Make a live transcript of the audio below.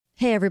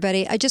Hey,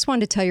 everybody. I just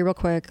wanted to tell you real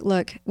quick.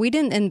 Look, we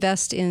didn't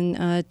invest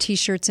in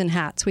T-shirts and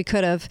hats. We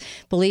could have.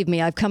 Believe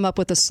me, I've come up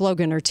with a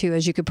slogan or two,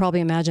 as you could probably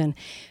imagine.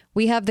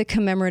 We have the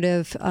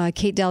commemorative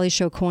Kate Daly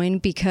Show coin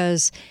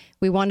because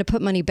we wanted to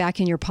put money back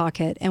in your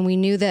pocket. And we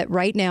knew that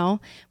right now,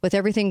 with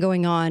everything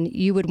going on,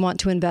 you would want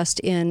to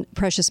invest in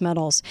precious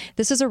metals.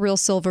 This is a real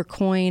silver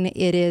coin.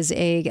 It is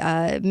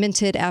a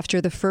minted after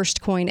the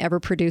first coin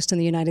ever produced in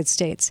the United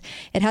States.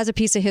 It has a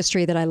piece of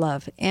history that I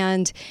love.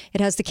 And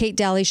it has the Kate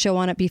Daly Show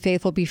on it. Be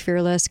faithful, be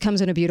fearless.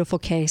 Comes in a beautiful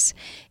case.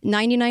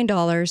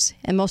 $99,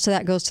 and most of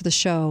that goes to the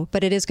show.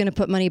 But it is going to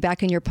put money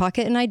back in your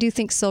pocket. And I do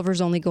think silver's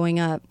only going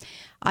up.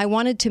 I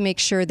wanted to make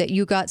sure that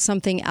you got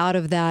something out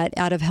of that,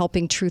 out of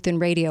helping Truth in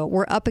Radio.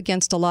 We're up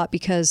against a lot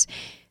because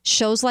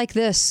shows like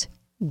this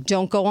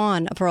don't go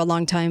on for a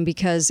long time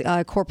because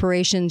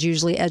corporations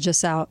usually edge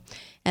us out.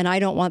 And I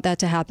don't want that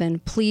to happen.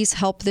 Please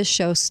help this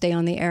show stay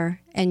on the air.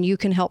 And you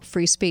can help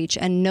free speech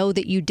and know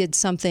that you did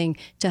something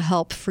to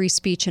help free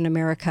speech in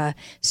America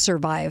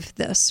survive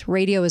this.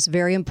 Radio is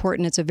very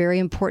important. It's a very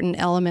important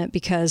element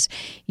because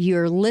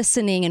you're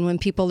listening. And when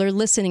people are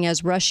listening,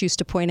 as Rush used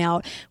to point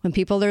out, when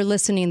people are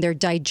listening, they're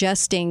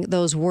digesting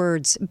those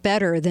words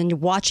better than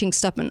watching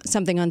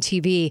something on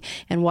TV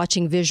and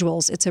watching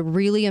visuals. It's a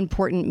really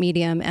important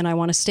medium. And I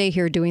want to stay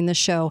here doing the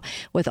show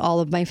with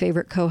all of my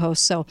favorite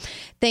co-hosts. So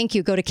thank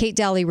you. Go to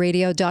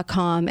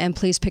KateDalyRadio.com and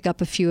please pick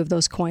up a few of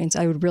those coins.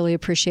 I would really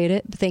appreciate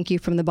it. Thank you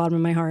from the bottom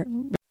of my heart.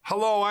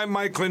 Hello, I'm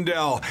Mike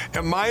Lindell,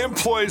 and my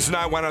employees and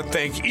I want to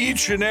thank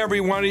each and every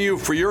one of you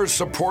for your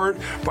support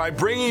by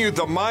bringing you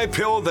the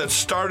MyPillow that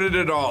started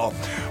it all.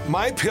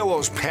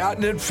 MyPillow's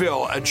patented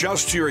fill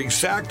adjusts to your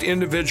exact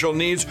individual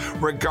needs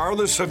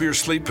regardless of your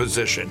sleep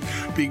position.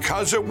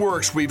 Because it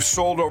works, we've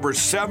sold over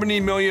 70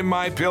 million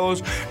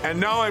MyPillows, and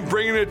now I'm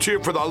bringing it to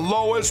you for the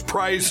lowest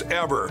price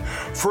ever.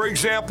 For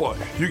example,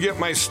 you get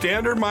my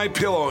standard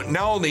MyPillow,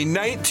 now only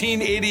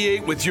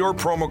 $19.88 with your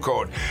promo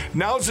code.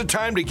 Now's the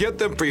time to get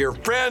them for your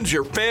friends,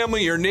 your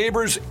family, your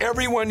neighbors,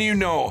 everyone you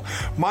know.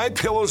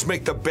 MyPillows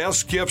make the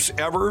best gifts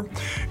ever.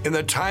 In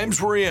the times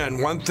we're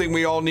in, one thing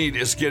we all need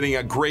is getting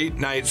a great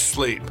night's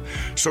sleep.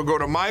 So go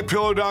to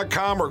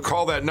MyPillow.com or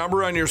call that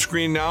number on your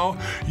screen now.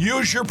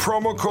 Use your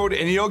promo code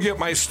and you'll get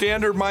my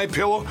standard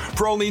MyPillow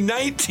for only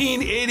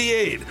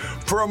 $19.88.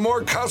 For a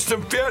more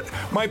custom fit,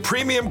 my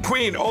Premium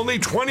Queen, only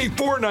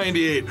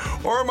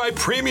 $24.98. Or my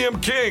Premium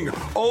King,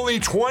 only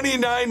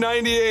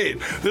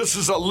 $29.98. This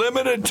is a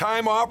limited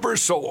time offer,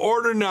 so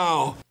order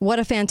now. What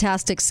a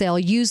fantastic sale.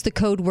 Use the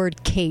code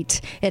word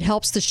KATE. It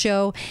helps the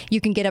show.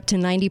 You can get up to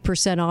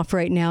 90% off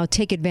right now.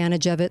 Take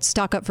advantage of it.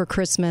 Stock up for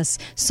Christmas.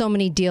 So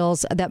many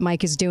deals that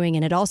Mike is doing,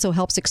 and it also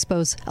helps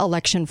expose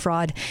election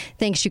fraud.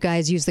 Thanks, you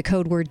guys. Use the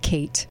code word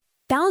KATE.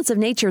 Balance of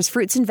Nature's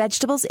fruits and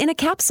vegetables in a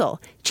capsule.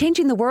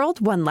 Changing the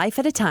world one life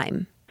at a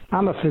time.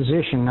 I'm a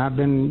physician. I've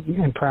been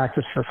in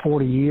practice for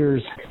 40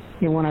 years.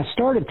 When I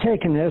started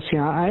taking this,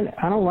 I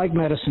don't like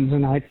medicines,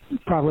 and I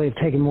probably have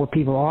taken more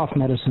people off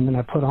medicine than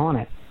I put on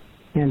it.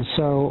 And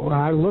so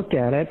I looked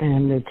at it,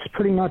 and it's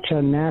pretty much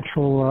a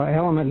natural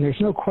element. And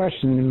there's no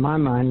question in my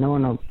mind,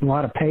 knowing a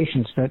lot of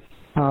patients, that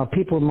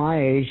people my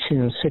age,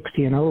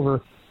 60 and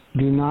over,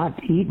 do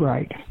not eat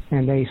right.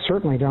 And they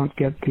certainly don't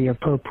get the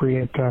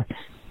appropriate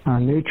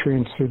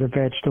nutrients through the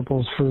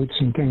vegetables, fruits,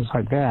 and things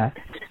like that.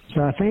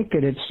 So I think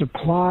that it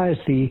supplies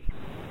the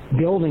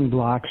building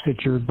blocks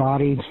that your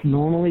body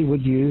normally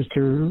would use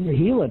to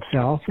heal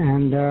itself.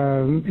 And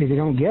if you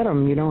don't get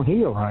them, you don't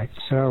heal right.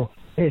 So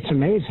it's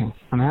amazing.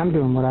 I'm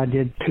doing what I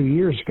did 2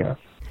 years ago.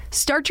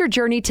 Start your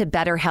journey to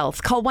better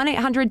health. Call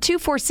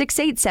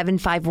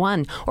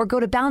 1-800-246-8751 or go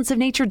to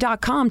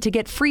balanceofnature.com to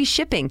get free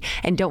shipping.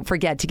 And don't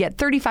forget to get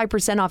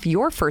 35% off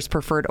your first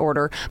preferred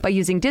order by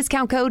using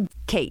discount code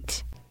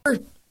KATE.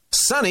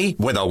 Sunny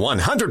with a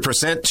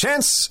 100%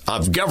 chance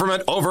of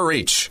government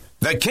overreach.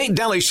 The Kate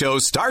Daly Show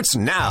starts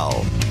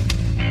now.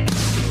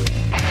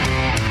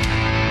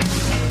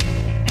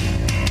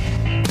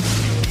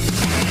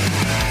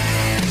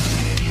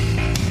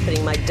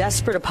 My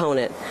desperate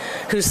opponent,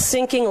 who's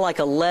sinking like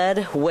a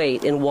lead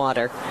weight in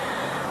water,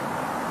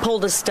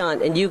 pulled a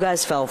stunt and you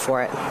guys fell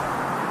for it.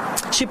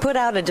 She put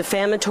out a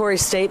defamatory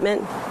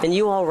statement and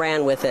you all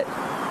ran with it.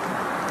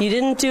 You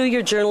didn't do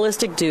your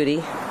journalistic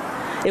duty.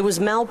 It was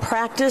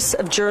malpractice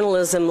of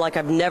journalism like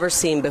I've never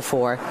seen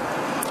before.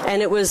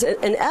 And it was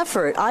an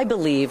effort, I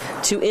believe,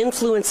 to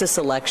influence this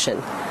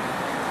election.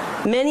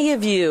 Many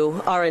of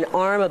you are an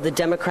arm of the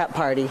Democrat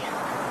Party.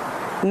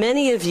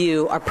 Many of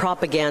you are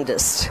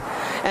propagandists.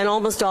 And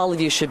almost all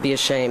of you should be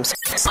ashamed.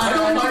 I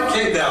don't like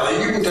Kate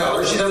Daly. You can tell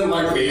her. She doesn't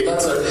like me.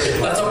 That's a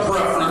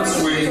preference.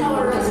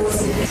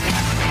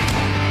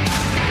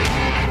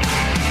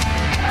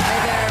 Hi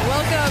there.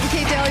 Welcome,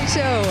 Kate Daly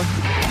Show.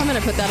 I'm going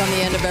to put that on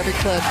the end of every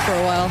clip for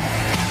a while.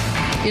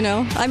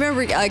 I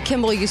remember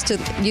Kimmel used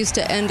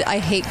to end, I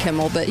hate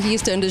Kimmel, but he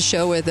used to end his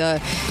show with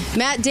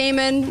Matt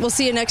Damon, we'll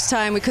see you next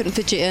time, we couldn't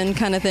fit you in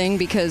kind of thing,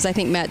 because I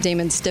think Matt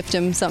Damon stiffed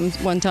him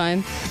one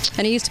time.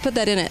 And he used to put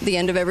that in at the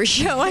end of every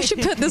show. I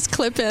should put this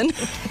clip in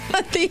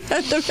at the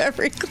end of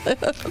every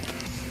clip.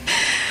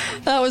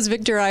 That was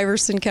Victor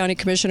Iverson, County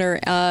Commissioner,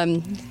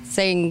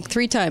 saying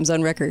 3 times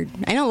on record,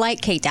 I don't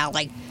like Kate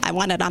Dalley. I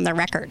want it on the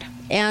record.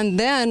 And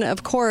then,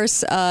 of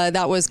course,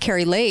 that was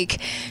Kari Lake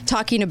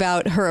talking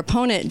about her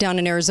opponent down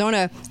in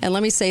Arizona. And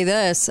let me say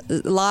this,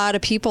 a lot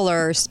of people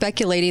are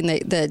speculating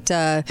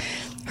that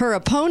her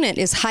opponent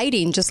is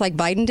hiding just like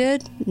Biden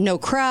did. No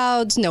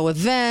crowds, no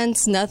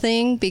events,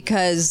 nothing.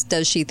 Because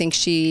does she think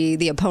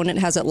the opponent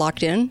has it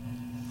locked in?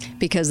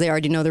 Because they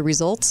already know the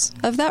results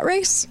of that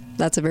race?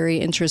 That's a very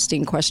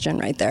interesting question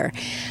right there.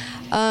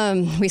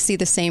 We see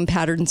the same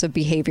patterns of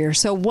behavior.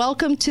 So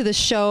welcome to the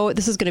show.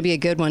 This is going to be a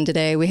good one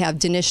today. We have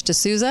Dinesh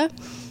D'Souza.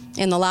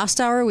 In the last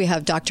hour, we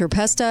have Dr.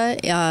 Pesta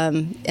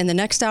in the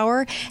next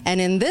hour.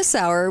 And in this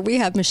hour, we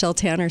have Michelle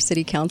Tanner,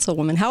 City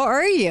Councilwoman. How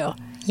are you?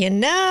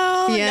 Never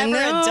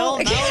a dull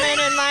moment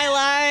in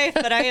my life,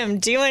 but I am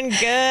doing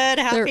good.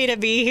 Happy to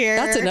be here.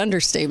 That's an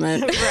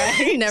understatement.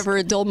 Right. Never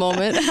a dull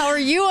moment. How are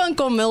you,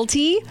 Uncle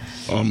Milty?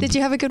 Did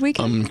you have a good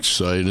weekend? I'm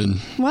excited.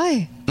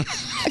 Why?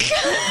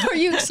 Are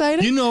you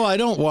excited? You know, I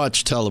don't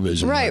watch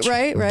television much,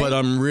 right. But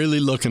I'm really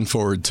looking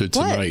forward to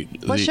tonight.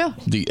 What show?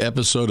 The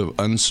episode of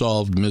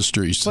Unsolved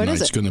Mysteries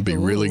tonight's going to be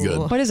really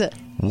good. What is it?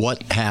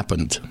 What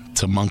happened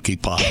to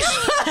monkeypox?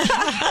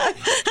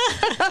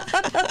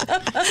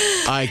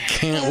 I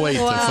can't wait to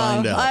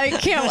find out. I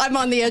can't. I'm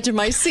on the edge of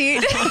my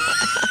seat.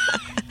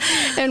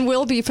 And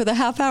will be for the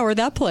half hour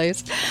that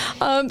plays.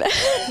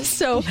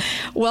 So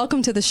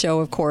welcome to the show,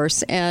 of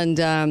course. And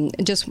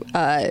just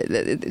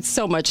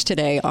so much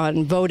today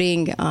on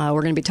voting.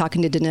 We're going to be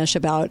talking to Dinesh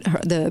about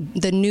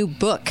the new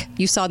book.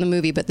 You saw the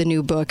movie, but the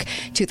new book,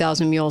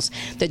 2,000 Mules,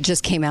 that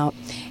just came out.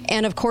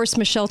 And, of course,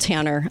 Michelle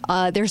Tanner.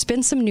 There's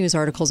been some news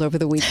articles over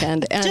the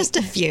weekend. And just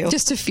a few.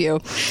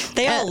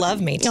 They all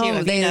love me, too.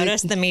 Have you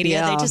noticed the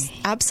media? Yeah. They just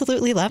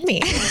absolutely love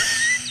me.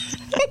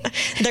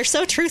 They're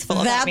so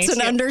truthful about me, That's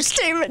an too.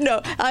 understatement.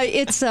 No,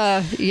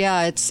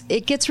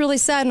 it gets really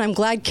sad, and I'm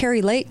glad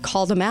Kari Lake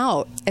called him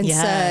out and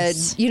said,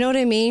 you know what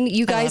I mean?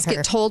 You guys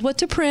get told what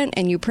to print,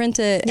 and you print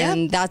it,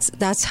 and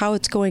that's how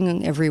it's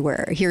going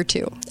everywhere, here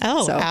too.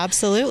 Oh, so,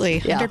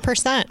 absolutely.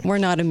 100%. We're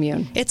not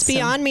immune. It's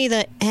beyond me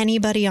that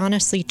anybody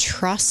honestly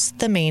trusts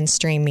the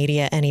mainstream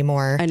media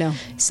anymore. I know.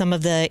 Some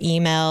of the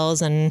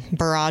emails and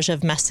barrage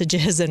of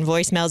messages and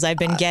voicemails I've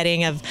been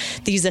getting of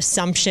these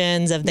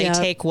assumptions of they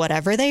take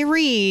whatever they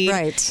read,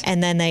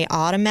 and then they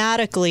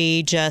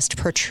automatically just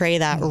portray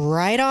that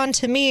right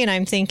onto me. And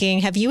I'm thinking,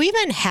 have you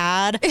even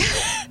had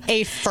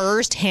a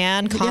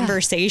first-hand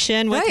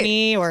conversation with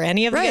me or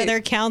any of the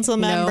other council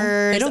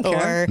members? They don't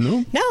care.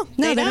 No,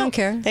 they don't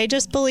care. They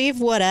just believe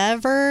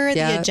whatever the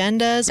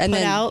agendas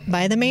put out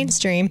by the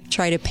mainstream.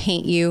 Try to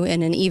paint you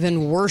in an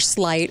even worse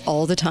light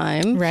all the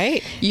time.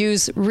 Right.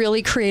 Use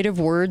really creative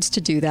words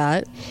to do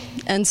that.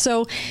 And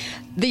so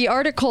the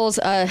articles,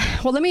 well,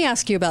 let me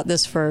ask you about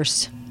this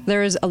first.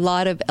 There is a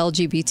lot of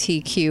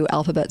LGBTQ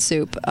alphabet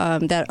soup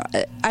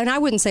that, and I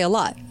wouldn't say a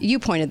lot. You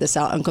pointed this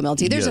out, Uncle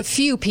Milty. There's a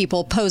few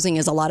people posing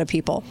as a lot to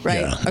people,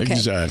 right? Yeah,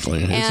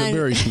 exactly. It's a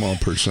very small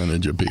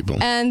percentage of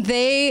people. And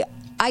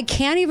I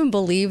can't even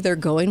believe they're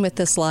going with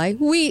this lie.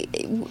 We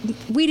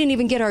didn't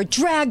even get our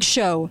drag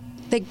show.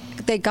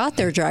 They got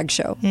their drag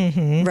show,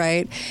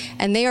 right?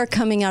 And they are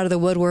coming out of the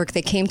woodwork.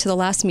 They came to the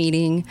last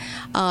meeting.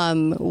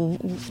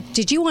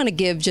 Did you want to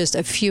give just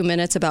a few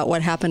minutes about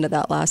what happened at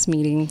that last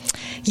meeting?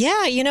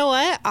 Yeah, you know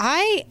what?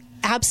 I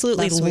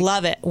absolutely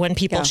love it when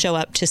people show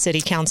up to city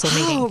council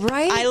meeting. Oh,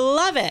 right? I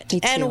love it.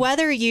 And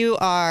whether you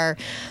are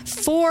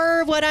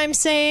for what I'm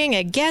saying,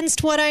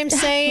 against what I'm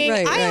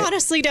saying, I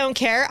honestly don't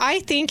care.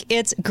 I think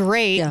it's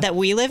great that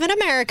we live in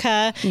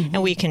America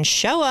and we can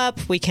show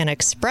up, we can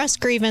express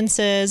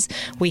grievances,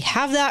 we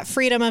have that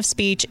freedom of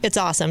speech. It's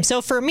awesome.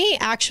 So for me,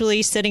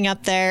 actually sitting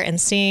up there and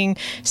seeing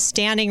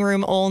standing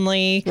room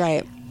only,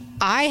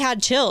 I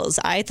had chills.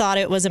 I thought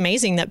it was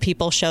amazing that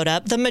people showed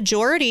up. The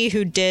majority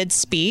who did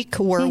speak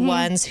were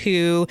ones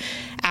who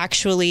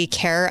actually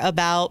care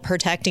about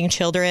protecting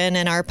children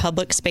in our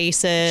public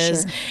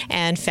spaces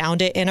and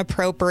found it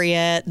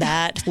inappropriate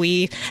that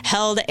we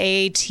held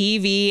a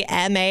TV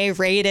MA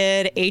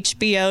rated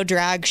HBO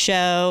drag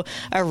show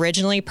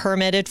originally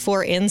permitted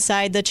for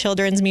inside the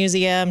Children's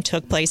Museum,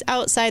 took place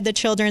outside the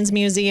Children's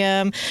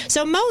Museum.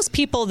 So most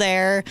people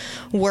there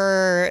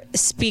were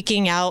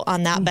speaking out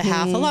on that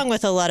behalf, along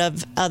with a lot of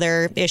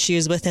other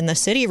issues within the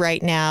city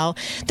right now.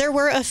 There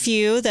were a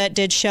few that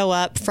did show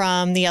up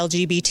from the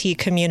LGBT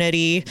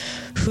community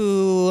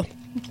who...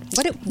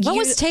 What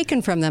was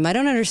taken from them? I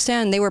don't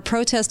understand. They were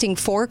protesting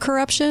for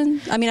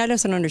corruption? I mean, I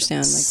just don't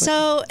understand.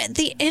 So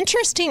the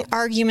interesting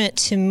argument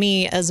to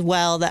me as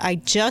well that I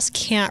just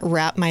can't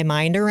wrap my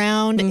mind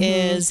around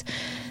is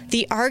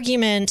the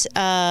argument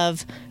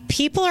of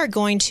people are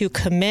going to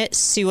commit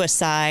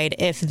suicide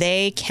if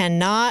they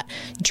cannot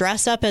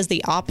dress up as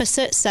the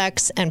opposite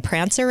sex and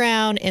prance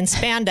around in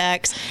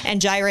spandex and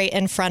gyrate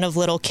in front of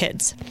little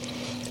kids.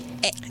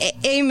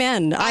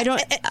 Amen. I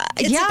don't.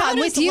 It's about I'm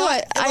with you.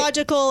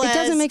 Logical. It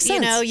doesn't make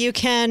sense. You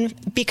can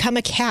become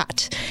a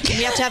cat. And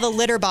we have to have a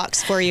litter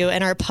box for you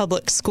in our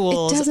public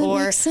schools. It doesn't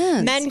or make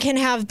sense. Men can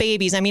have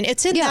babies. I mean,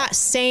 it's in that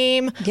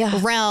same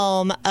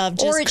realm of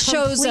just or it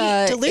shows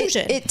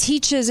delusion. It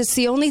teaches. It's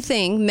the only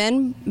thing.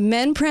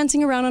 Men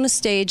prancing around on a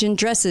stage in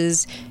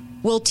dresses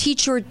will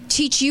teach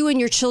you and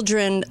your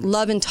children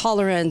love and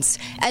tolerance,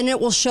 and it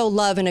will show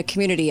love in a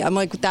community. I'm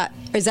like,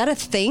 is that a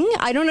thing?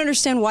 I don't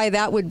understand why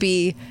that would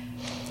be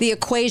the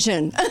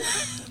equation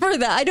for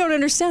that. I don't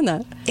understand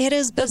that. It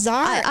is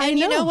bizarre. I and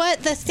know. You know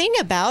what? The thing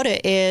about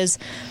it is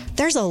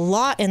there's a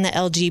lot in the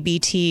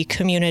LGBT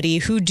community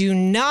who do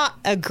not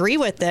agree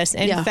with this.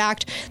 In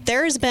fact,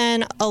 there's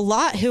been a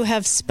lot who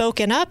have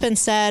spoken up and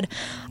said,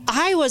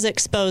 I was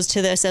exposed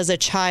to this as a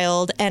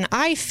child, and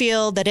I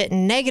feel that it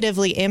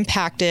negatively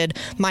impacted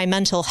my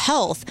mental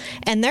health.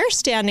 And they're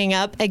standing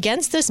up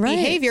against this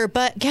behavior.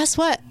 But guess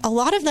what? A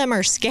lot of them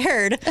are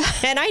scared.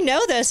 And I know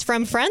this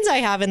from friends I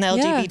have in the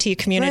LGBT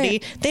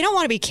community. Right. They don't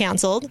want to be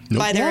canceled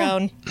by their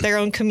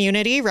own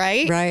community,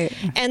 right? Right.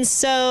 And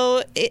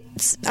so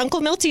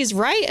Uncle Milty's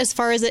right as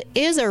far as it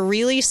is a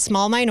really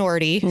small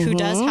minority who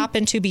does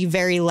happen to be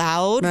very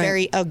loud,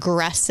 very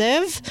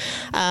aggressive.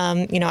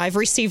 I've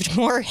received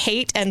more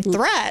hate and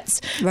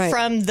threats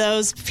from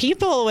those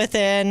people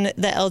within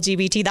the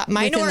LGBT, that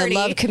minority, within the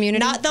love community,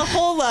 not the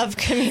whole love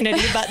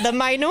community, but the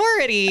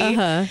minority.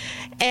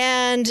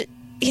 And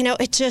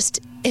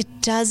it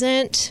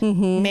doesn't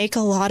make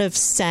a lot of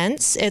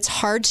sense. It's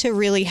hard to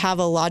really have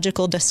a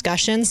logical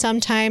discussion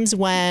sometimes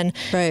when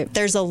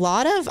there's a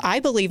lot of, I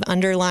believe,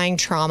 underlying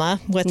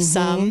trauma with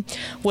some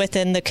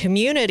within the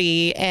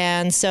community.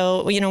 And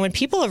so, when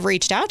people have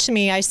reached out to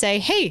me, I say,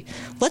 hey,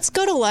 let's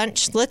go to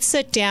lunch. Let's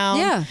sit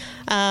down.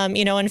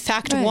 In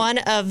fact, one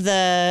of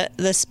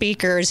the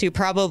speakers who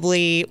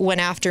probably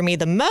went after me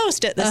the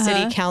most at the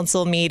city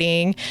council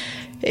meeting,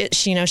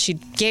 she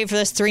gave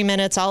us 3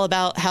 minutes all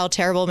about how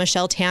terrible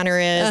Michelle Tanner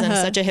is and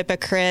such a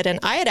hypocrite. And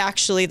I had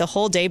actually the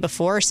whole day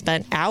before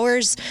spent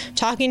hours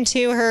talking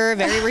to her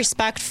very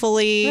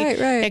respectfully,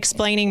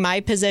 explaining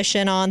my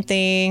position on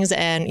things.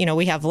 And,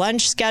 we have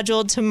lunch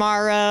scheduled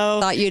tomorrow.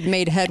 Thought you'd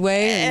made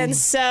headway. And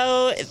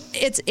so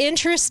it's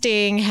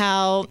interesting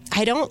how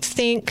I don't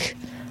think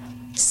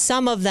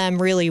some of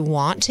them really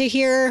want to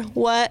hear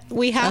what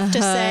we have to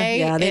say.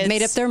 Yeah, they've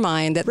made up their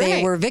mind that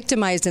they were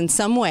victimized in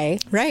some way.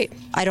 Right.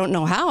 I don't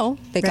know how.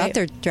 They got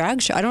their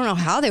drag show. I don't know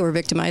how they were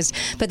victimized,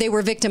 but they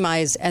were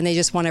victimized, and they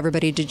just want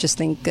everybody to just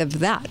think of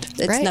that.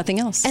 It's nothing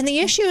else. And the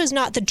issue is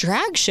not the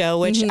drag show,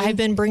 which I've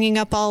been bringing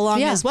up all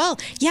along as well.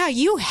 Yeah,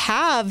 you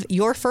have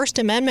your First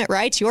Amendment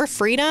rights, your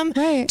freedom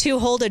to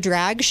hold a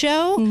drag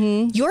show.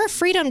 Your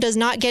freedom does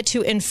not get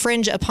to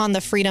infringe upon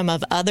the freedom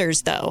of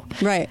others, though.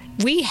 Right.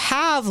 We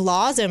have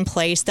laws in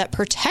place that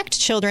protect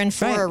children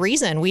for a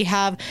reason. We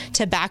have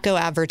tobacco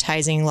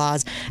advertising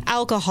laws,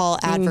 alcohol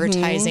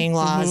advertising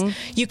laws.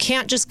 You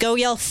can't just go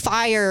yell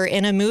fire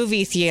in a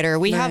movie theater.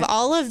 We have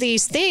all of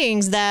these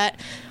things that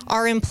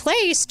are in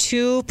place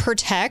to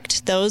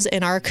protect those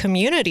in our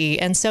community.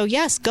 And so,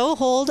 yes, go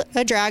hold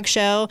a drag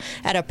show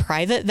at a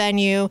private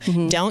venue.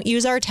 Don't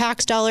use our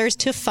tax dollars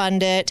to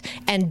fund it,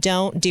 and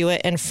don't do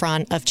it in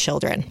front of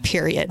children,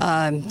 period.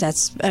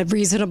 That's a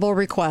reasonable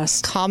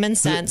request. Common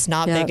sense,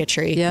 not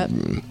bigotry.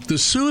 The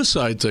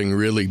suicide thing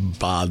really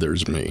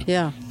bothers me.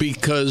 Yeah.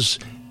 Because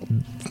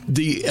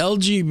the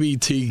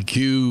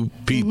LGBTQ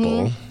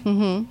people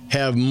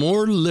have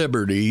more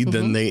liberty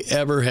than they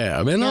ever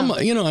have. And I'm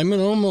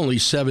only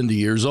 70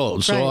 years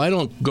old, so I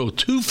don't go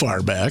too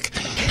far back.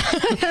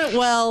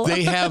 Well,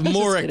 they have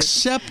more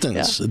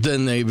acceptance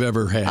than they've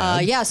ever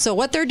had. So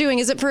what they're doing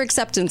isn't for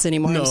acceptance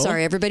anymore. No. I'm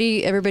sorry.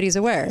 Everybody's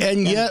aware.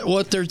 And yet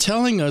what they're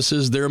telling us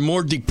is they're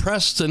more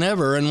depressed than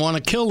ever and want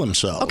to kill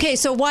themselves. Okay,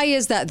 so why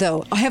is that,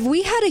 though? Have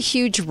we had a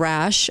huge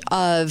rash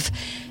of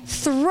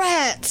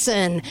threats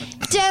and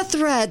death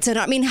threats? And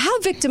I mean, how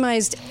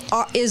victimized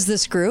is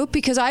this group?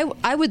 Because I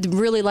would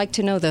really like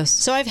to know this.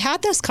 So I've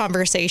had this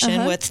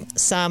conversation with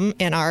some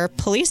in our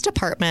police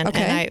department,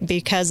 and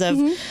because of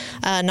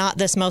not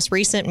this most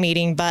recent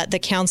meeting, but the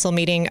council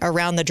meeting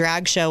around the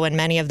drag show, and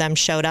many of them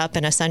showed up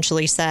and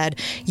essentially said,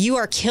 you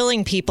are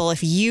killing people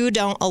if you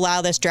don't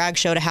allow this drag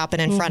show to happen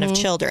in front of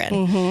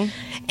children.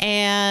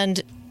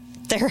 And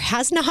there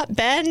has not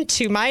been,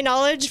 to my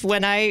knowledge,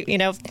 when I,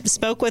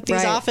 spoke with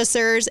these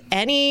officers,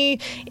 any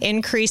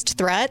increased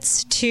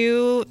threats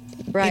to,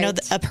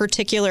 a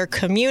particular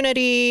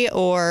community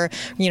or,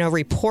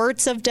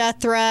 reports of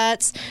death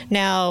threats.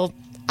 Now,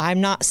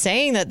 I'm not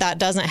saying that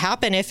doesn't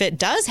happen. If it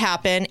does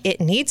happen,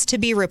 it needs to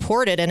be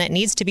reported and it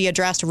needs to be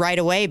addressed right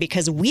away,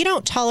 because we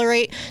don't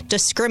tolerate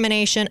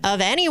discrimination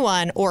of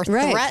anyone or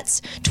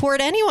threats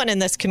toward anyone in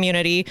this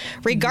community,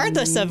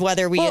 regardless of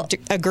whether we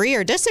agree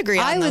or disagree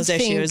on those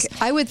issues.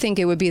 I would think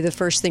it would be the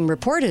first thing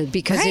reported,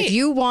 because if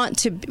you want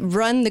to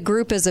run the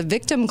group as a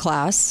victim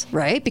class,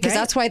 because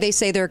that's why they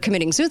say they're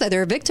committing suicide.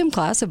 They're a victim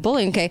class of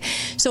bullying. Okay,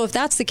 so if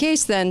that's the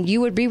case, then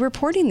you would be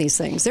reporting these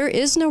things. There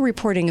is no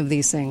reporting of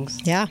these things.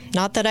 Yeah,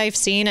 not that that I've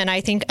seen, and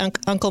I think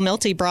Uncle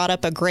Milty brought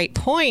up a great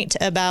point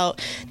about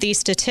these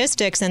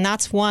statistics, and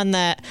that's one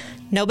that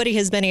nobody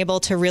has been able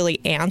to really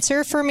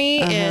answer for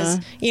me is,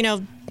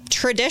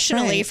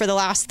 traditionally, for the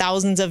last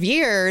thousands of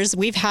years,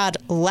 we've had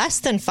less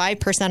than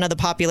 5% of the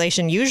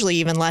population, usually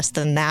even less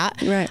than that,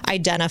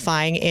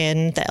 identifying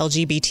in the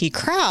LGBT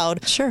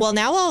crowd. Sure. Well,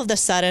 now all of a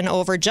sudden,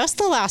 over just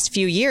the last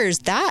few years,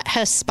 that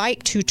has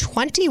spiked to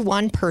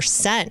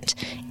 21%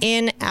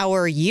 in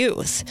our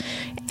youth.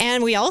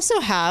 And we also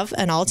have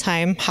an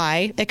all-time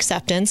high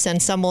acceptance,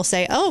 and some will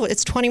say, oh,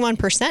 it's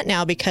 21%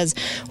 now because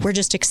we're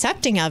just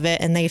accepting of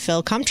it and they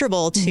feel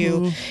comfortable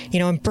to,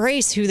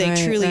 embrace who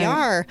they truly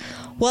are.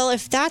 Well,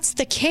 if that's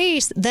the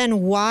case,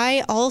 then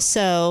why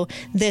also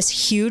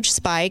this huge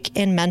spike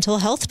in mental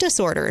health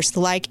disorders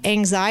like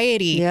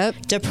anxiety,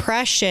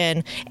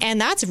 depression, and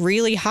that's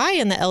really high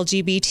in the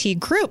LGBT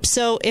group.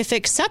 So if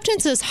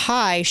acceptance is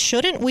high,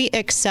 shouldn't we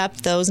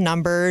accept those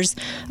numbers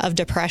of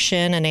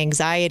depression and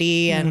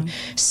anxiety and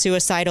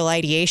suicidal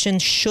ideation?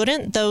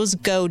 Shouldn't those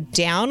go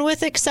down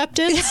with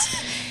acceptance?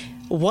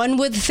 One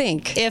would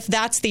think. If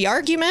that's the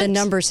argument. The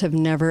numbers have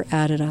never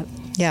added up.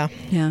 Yeah.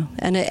 Yeah.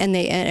 And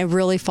it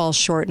really falls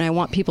short. And I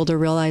want people to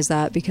realize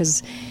that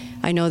because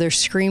I know they're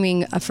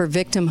screaming for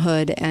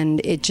victimhood and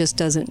it just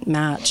doesn't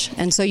match.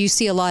 And so you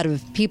see a lot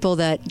of people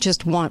that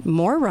just want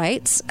more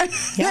rights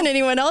than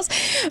anyone else.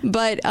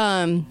 But,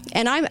 and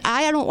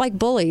I don't like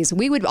bullies.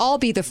 We would all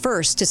be the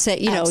first to say,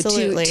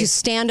 to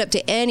stand up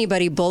to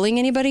anybody bullying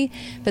anybody.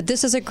 But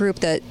this is a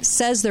group that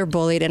says they're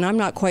bullied, and I'm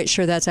not quite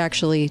sure that's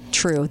actually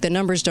true. The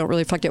numbers don't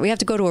really reflect it. We have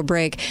to go to a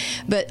break,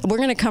 but we're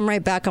going to come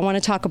right back. I want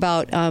to talk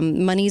about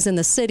monies in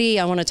the city.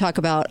 I want to talk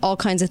about all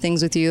kinds of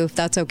things with you, if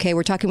that's okay.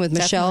 We're talking with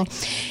Michelle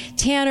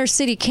Tanner,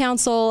 city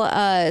council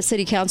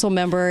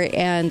member,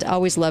 and I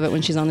always love it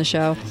when she's on the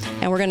show.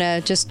 And we're going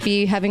to just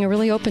be having a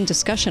really open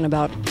discussion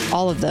about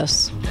all of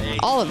this.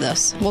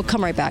 We'll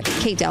come right back.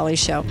 Kate Daly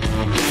Show.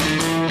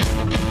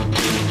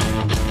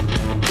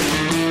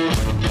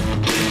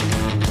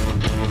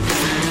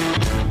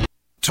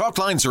 Talk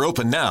lines are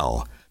open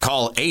now.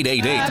 Call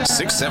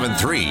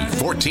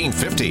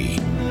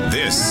 888-673-1450.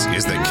 This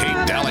is the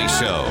Kate Daly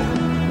Show.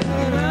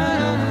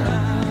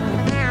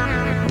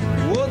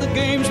 Well, the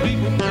games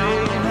people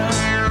play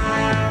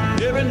now,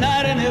 every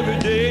night and every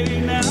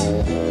day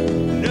now,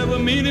 never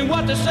meaning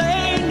what they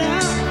say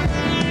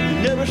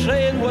now, never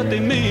saying what they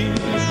mean,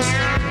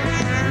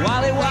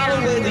 while they while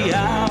away the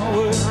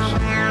hours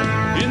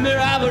in their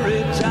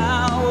ivory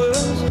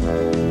towers,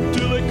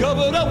 till they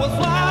covered up with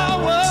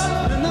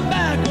flowers in the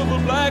back of a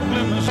black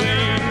limousine.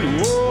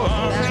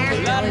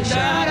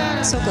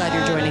 I'm so glad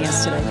you're joining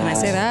us today. Can I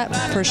say that?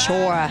 For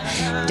sure.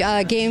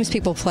 Games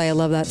people play. I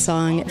love that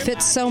song. It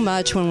fits so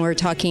much when we're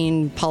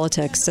talking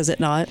politics, does it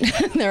not?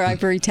 Their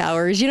ivory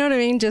towers. You know what I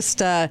mean?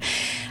 Just, I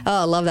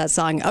love that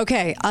song.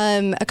 Okay.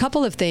 A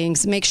couple of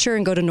things. Make sure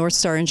and go to North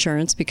Star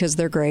Insurance because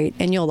they're great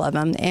and you'll love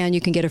them. And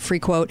you can get a free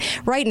quote.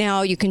 Right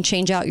now, you can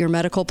change out your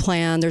medical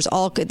plan. There's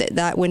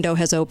that window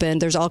has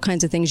opened. There's all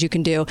kinds of things you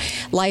can do.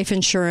 Life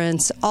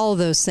insurance, all of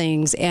those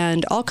things.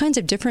 And all kinds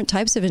of different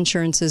types of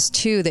insurances,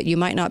 too, that you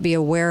might not be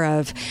aware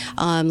of,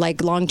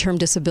 like long-term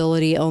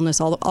disability, illness,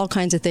 all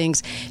kinds of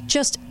things.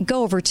 Just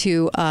go over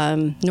to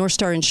North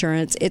Star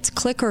Insurance. It's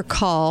click or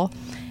call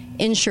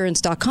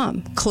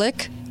insurance.com.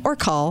 Click or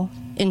call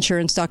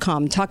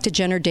insurance.com. Talk to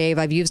Jen or Dave.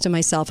 I've used them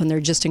myself, and they're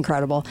just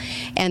incredible,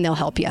 and they'll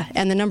help you.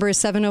 And the number is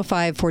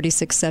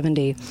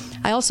 705-4670.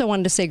 I also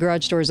wanted to say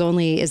Garage Doors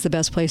Only is the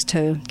best place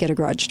to get a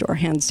garage door,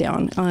 hands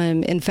down.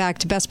 In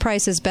fact, best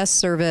prices, best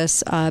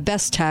service,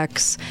 best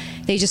techs.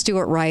 They just do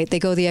it right. They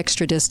go the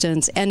extra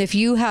distance. And if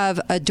you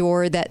have a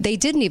door that they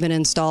didn't even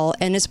install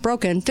and it's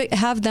broken,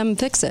 have them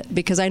fix it,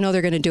 because I know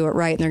they're going to do it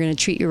right and they're going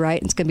to treat you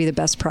right, and it's going to be the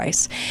best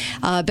price.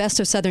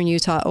 Best of Southern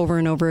Utah over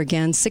and over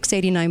again,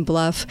 689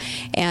 Bluff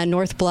and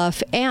North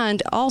Bluff,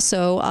 and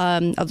also,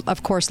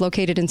 of course,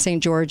 located in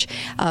St. George,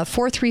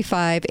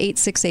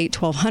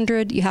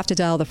 435-868-1200. You have to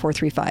dial the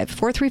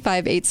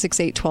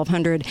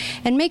 435-868-1200,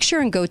 and make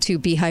sure and go to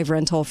Beehive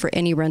Rental for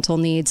any rental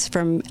needs,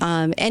 from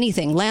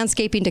anything,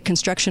 landscaping to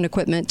construction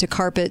equipment to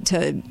carpet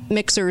to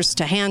mixers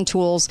to hand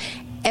tools,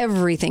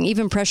 everything,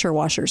 even pressure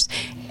washers,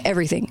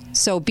 everything.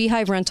 So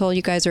Beehive Rental,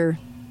 you guys are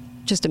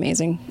just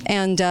amazing.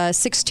 And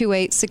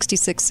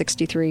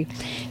 628-6663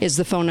 is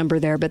the phone number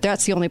there. But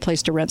that's the only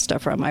place to rent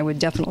stuff from. I would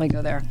definitely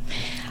go there.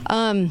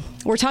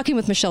 We're talking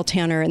with Michelle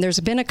Tanner, and there's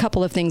been a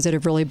couple of things that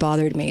have really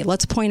bothered me.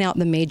 Let's point out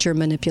the major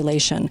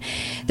manipulation.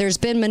 There's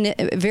been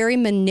very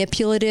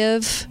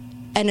manipulative,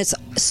 and it's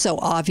so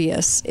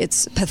obvious.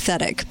 It's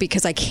pathetic,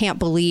 because I can't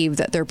believe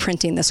that they're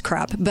printing this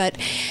crap. But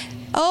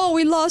oh,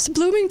 we lost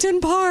Bloomington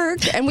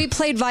Park. And we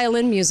played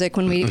violin music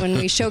when we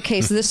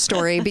showcased this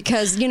story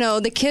because,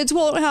 the kids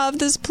won't have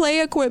this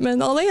play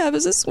equipment. All they have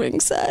is a swing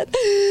set.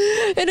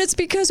 And it's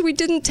because we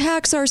didn't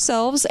tax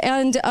ourselves.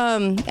 And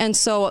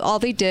so all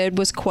they did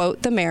was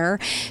quote the mayor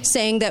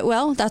saying that,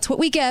 well, that's what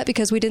we get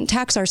because we didn't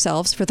tax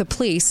ourselves for the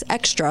police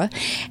extra.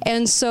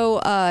 And so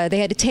they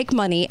had to take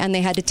money and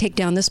they had to take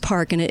down this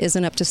park, and it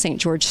isn't up to St.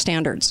 George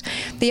standards.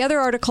 The other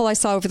article I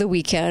saw over the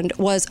weekend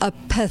was a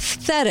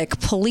pathetic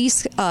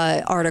police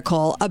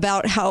article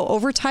about how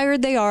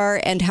overtired they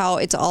are and how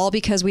it's all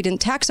because we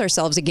didn't tax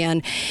ourselves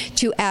again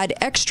to add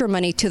extra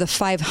money to the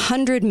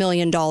 $500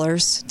 million.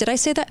 Did I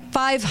say that?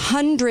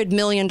 $500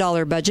 million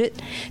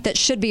budget that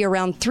should be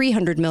around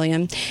 $300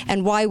 million,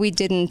 and why we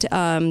didn't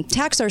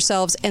tax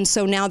ourselves. And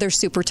so now they're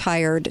super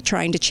tired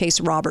trying to chase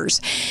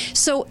robbers.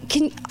 So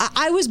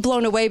I was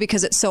blown away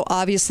because it's so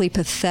obviously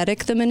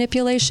pathetic, the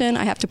manipulation.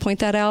 I have to point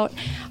that out.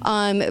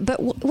 But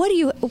what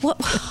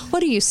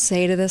do you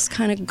say to this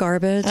kind of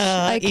garbage?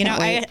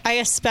 I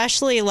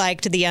especially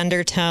liked the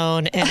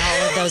undertone in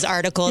all of those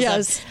articles.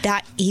 Yes. Of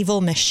that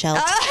evil Michelle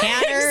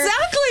Tanner.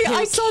 Exactly.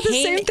 I saw the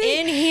same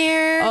thing in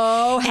here.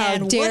 Oh, how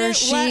dare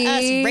she let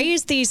us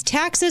raise these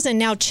taxes, and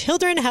now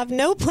children have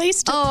no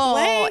place to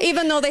play.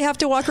 Even though they have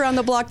to walk around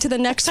the block to the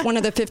next one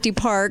of the 50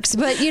 parks.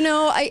 But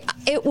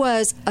it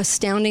was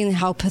astounding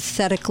how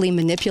pathetically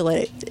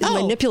manipulative it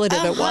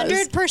was.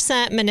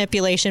 100%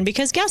 manipulation.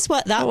 Because guess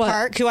what? That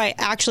park, who I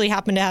actually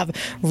happen to have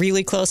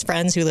really close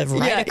friends who live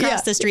right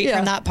across the street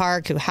from that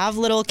park, who have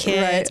little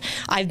kids. Right.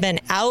 I've been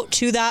out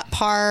to that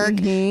park,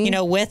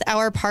 with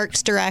our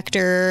parks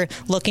director,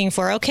 looking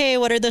for, okay,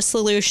 what are the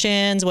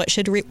solutions? What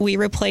should we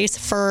replace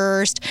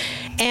first?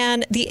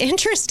 And the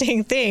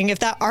interesting thing, if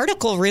that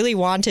article really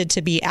wanted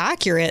to be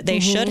accurate, they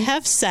should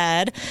have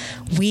said,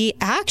 we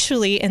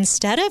actually,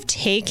 instead of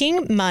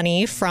taking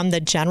money from the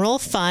general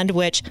fund,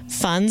 which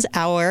funds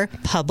our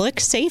public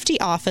safety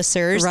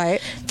officers,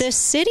 the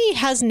city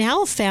has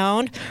now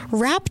found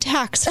RAP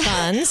tax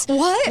funds,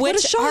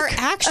 which are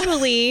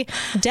actually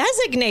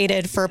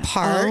designated for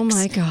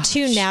parks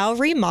to now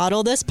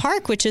remodel this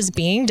park, which is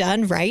being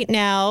done right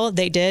now.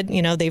 They did,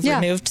 they've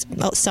removed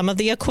some of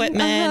the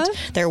equipment.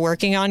 They're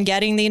working on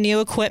getting the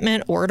new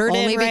equipment ordered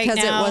only in right now.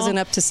 Only because it wasn't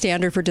up to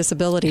standard for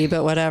disability,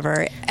 but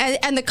whatever.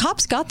 And the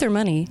cops got their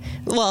money.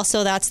 Well,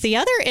 so that's the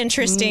other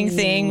interesting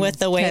thing with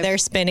the way they're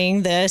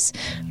spinning this,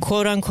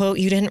 quote unquote,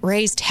 you didn't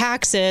raise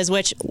taxes,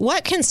 which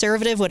what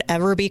conservative would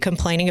ever be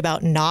complaining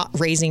about not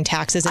raising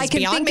taxes is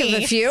beyond me. I can think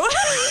of a few.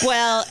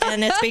 Well,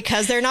 and it's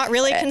because they're not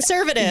really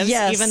conservatives,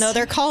 even though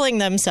they're calling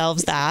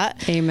themselves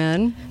that.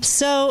 Amen.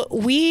 So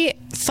we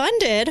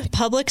funded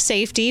public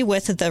safety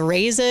with the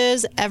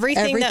raises,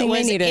 everything that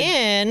was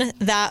in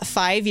that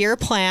 5-year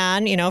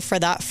plan, for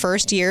that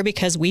first year,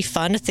 because we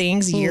fund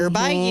things year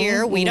by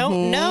year. We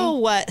don't know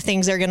what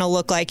things are going to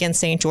look like in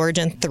St. George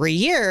in 3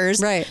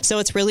 years. Right. So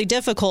it's really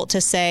difficult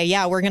to say,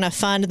 we're going to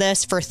fund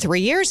this for 3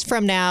 years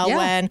from now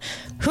when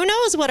who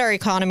knows what our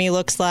economy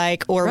looks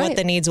like or what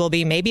the needs will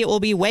be. Maybe it will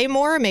be way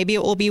more, maybe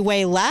it will be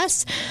way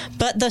less.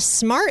 But the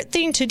smart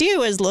thing to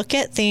do is look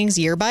at things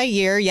year by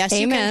year. Yes,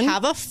 you can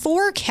have a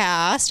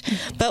forecast,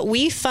 but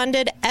we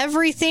funded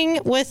everything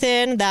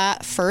within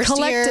that first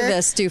year.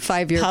 Collectivists do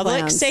 5-year public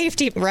plans.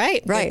 Safety.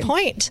 Right. Good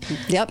point.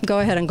 Yep. Go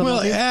ahead and go.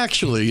 Well,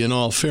 actually, in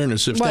all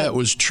fairness, if that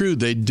was true,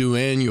 they'd do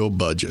annual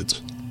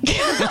budgets. They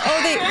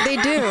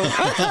do.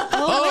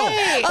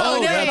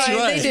 That's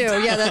right. They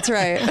do. Yeah, that's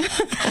right.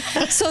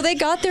 So they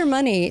got their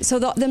money. So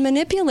the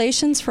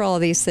manipulations for all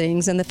these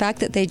things, and the fact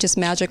that they just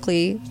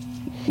magically,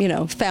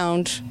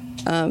 found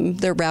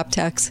their RAP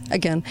tax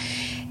again.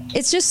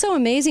 It's just so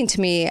amazing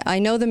to me. I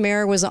know the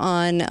mayor was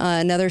on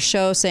another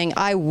show saying,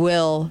 I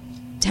will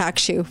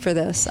tax you for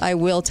this. I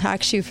will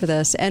tax you for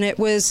this. And it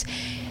was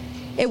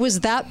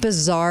that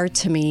bizarre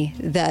to me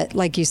that,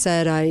 like you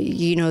said,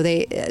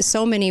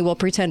 so many will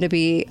pretend to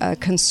be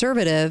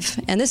conservative,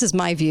 and this is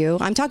my view.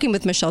 I'm talking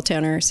with Michelle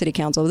Tanner, City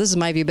Council. This is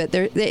my view, but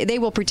they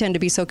will pretend to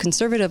be so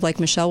conservative, like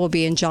Michelle will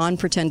be, and John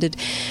pretended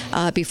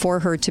before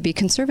her to be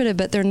conservative,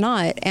 but they're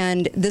not.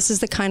 And this is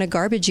the kind of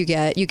garbage you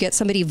get. You get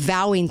somebody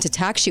vowing to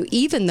tax you,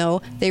 even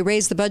though they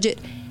raised the budget.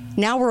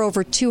 Now we're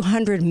over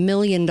 $200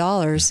 million.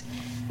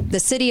 The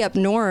city up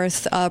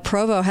north,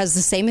 Provo, has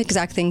the same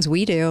exact things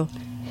we do.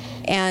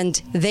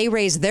 And they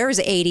raised theirs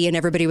 80 and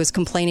everybody was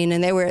complaining,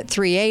 and they were at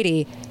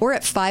 380. We're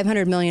at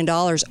 $500 million,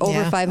 over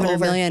 $500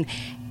 million.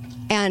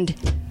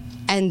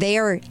 And they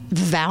are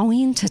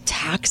vowing to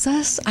tax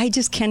us? I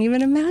just can't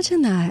even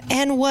imagine that.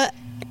 And what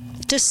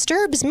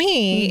disturbs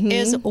me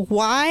is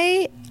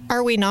why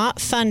are we not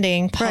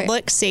funding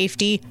public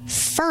safety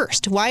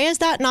first? Why is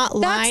that not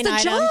line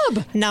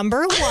item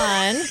number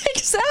one?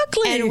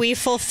 Exactly. And we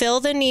fulfill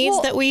the needs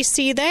that we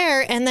see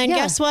there. And then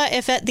guess what?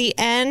 If at the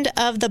end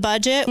of the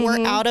budget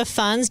we're out of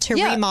funds to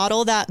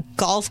remodel that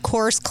golf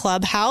course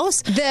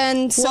clubhouse,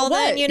 then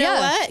then you know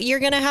what? You're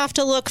going to have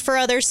to look for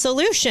other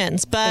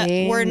solutions. But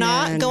we're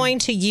not going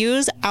to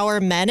use our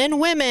men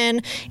and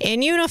women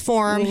in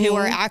uniform who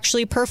are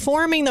actually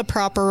performing the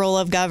proper role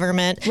of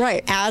government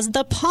as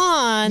the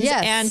pawns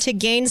and to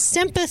gain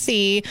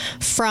sympathy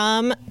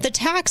from the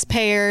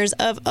taxpayers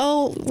of,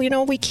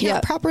 we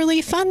can't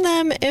properly fund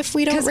them if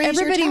we don't raise your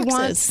taxes. Everybody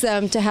wants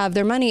them to have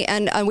their money.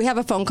 And we have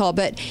a phone call,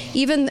 but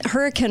even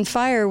Hurricane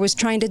Fire was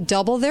trying to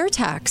double their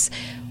tax.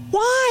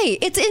 Why?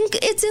 It's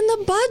in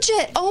the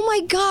budget. Oh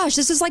my gosh,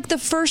 this is like the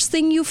first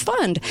thing you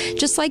fund.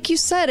 Just like you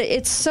said,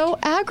 it's so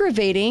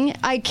aggravating.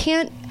 I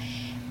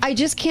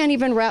just can't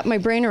even wrap my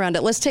brain around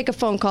it. Let's take a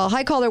phone call.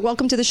 Hi, caller.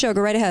 Welcome to the show.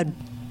 Go right ahead.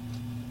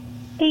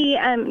 Hey,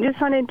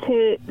 just wanted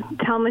to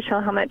tell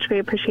Michelle how much we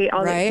appreciate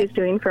all that she's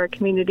doing for our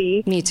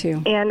community. Me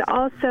too. And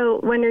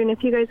also wondering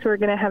if you guys were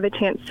going to have a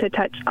chance to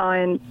touch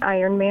on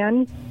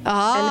Ironman and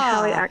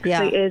how it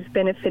actually is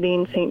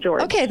benefiting St.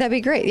 George. Okay, that'd be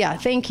great. Yeah,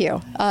 thank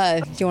you.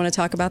 Do you want to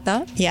talk about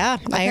that? Yeah,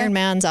 okay.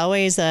 Ironman's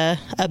always a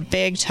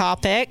big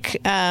topic.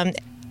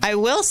 I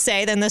will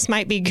say, then this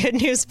might be good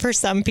news for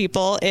some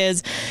people,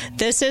 is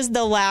this is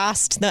the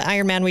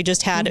Ironman we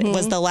just had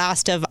was the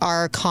last of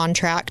our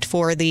contract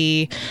for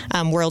the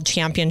World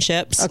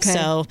Championships. Okay.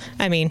 So,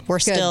 I mean, we're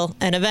still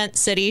an event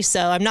city,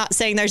 so I'm not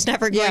saying there's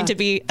never going to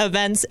be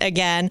events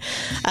again,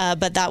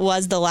 but that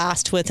was the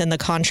last within the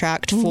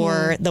contract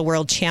for the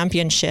World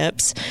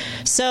Championships.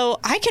 So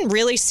I can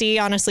really see,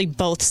 honestly,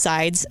 both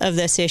sides of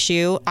this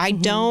issue. I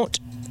don't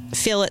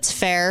feel it's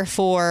fair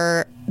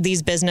for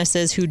these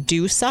businesses who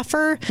do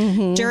suffer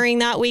during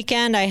that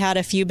weekend. I had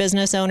a few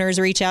business owners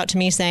reach out to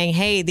me saying,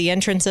 hey, the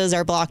entrances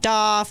are blocked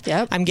off.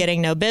 I'm getting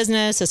no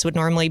business. This would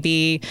normally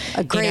be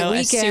a great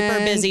weekend, a super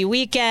busy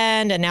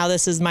weekend. And now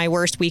this is my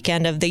worst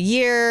weekend of the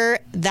year.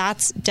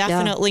 That's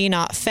definitely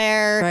not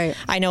fair. Right.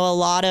 I know a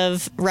lot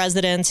of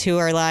residents who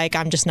are like,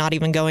 I'm just not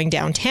even going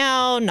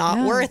downtown,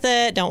 not worth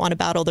it, don't want to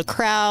battle the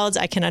crowds.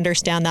 I can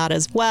understand that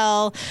as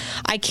well.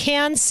 I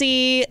can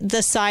see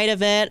the side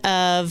of it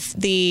of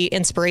the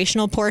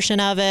inspirational portion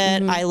of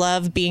it. I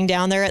love being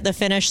down there at the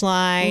finish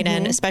line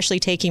and especially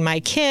taking my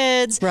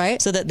kids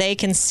so that they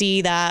can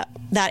see that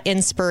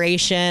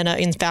inspiration.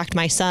 In fact,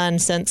 my son,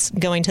 since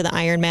going to the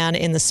Ironman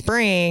in the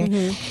spring,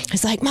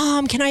 is like,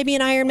 Mom, can I be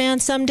an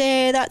Ironman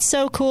someday? That's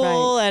so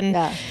cool. And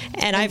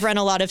I've run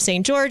a lot of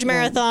St. George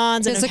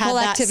marathons and have had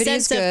that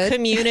sense of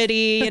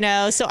community,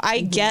 so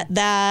I get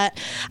that.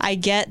 I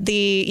get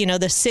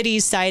the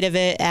city's side of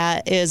it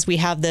is we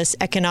have this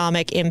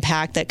economic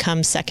impact that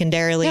comes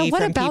secondarily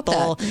from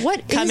people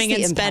coming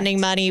and spending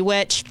money,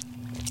 which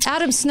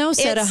Adam Snow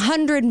said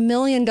 $100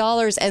 million and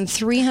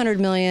 $300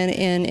 million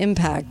in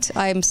impact.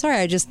 I'm sorry,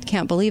 I just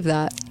can't believe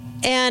that.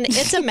 And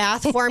it's a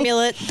math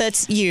formula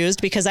that's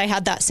used because I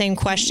had that same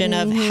question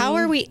of how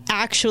are we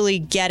actually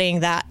getting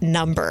that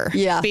number?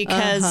 Yeah.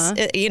 Because,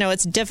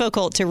 it's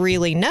difficult to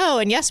really know.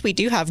 And yes, we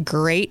do have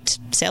great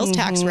sales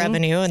tax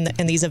revenue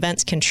and these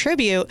events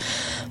contribute.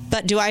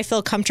 But do I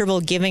feel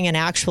comfortable giving an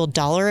actual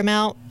dollar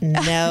amount?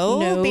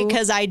 No.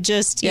 Because I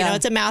just,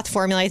 it's a math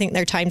formula. I think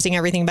they're timesing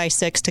everything by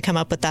 6 to come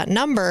up with that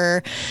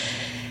number.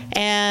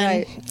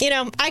 And,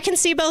 I can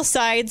see both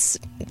sides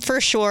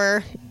for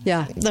sure.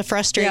 Yeah. The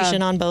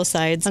frustration on both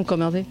sides. Uncle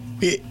Melvin?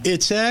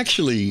 It's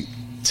actually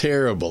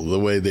terrible the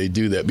way they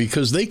do that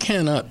because they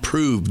cannot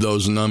prove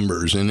those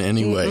numbers in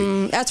any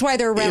way. That's why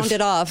they're rounded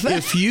off.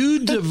 If you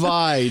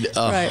divide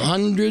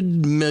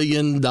 $100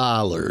 million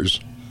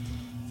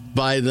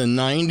by the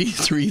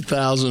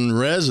 93,000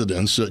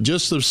 residents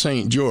just of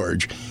St.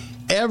 George,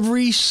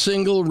 every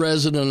single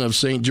resident of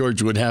St.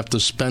 George would have to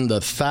spend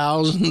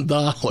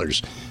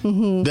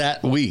 $1,000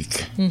 that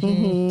week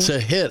to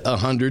hit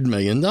 $100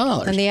 million.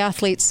 And the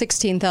athletes,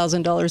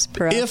 $16,000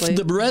 per athlete. If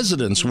the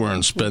residents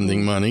weren't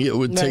spending money, it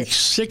would take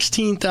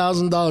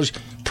 $16,000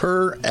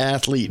 per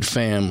athlete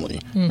family.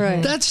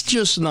 That's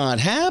just not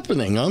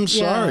happening. I'm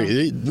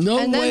sorry. No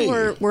way. And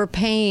then we're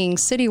paying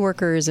city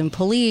workers and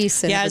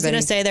police. And I was going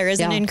to say there is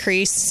an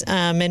increase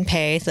in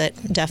pay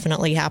that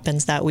definitely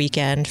happens that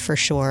weekend for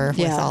sure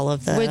with all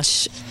of the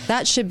which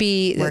that should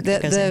be the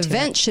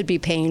event should be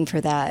paying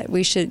for that.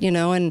 We should,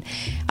 and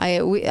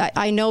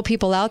I know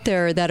people out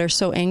there that are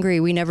so angry.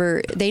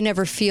 They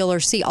never feel or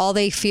see. All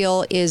they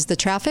feel is the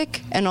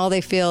traffic, and all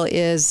they feel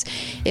is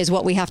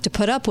what we have to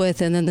put up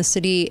with. And then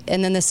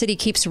the city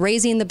keeps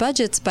raising the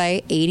budgets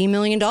by $80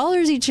 million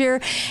each year,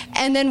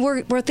 and then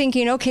we're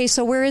thinking, okay,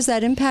 so where is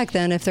that impact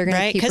then if they're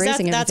going to keep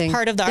raising everything? That's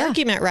part of the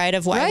argument, right,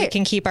 of why we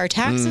can keep our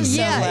taxes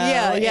so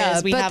low.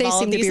 Is we have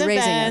all of these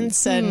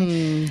events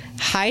and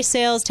high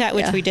sales tax,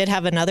 which we did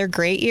have another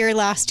great year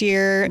last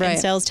year in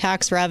sales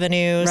tax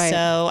revenue.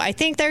 So I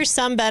think there's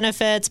some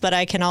benefits, but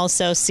I can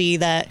also see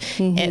that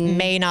it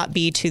may not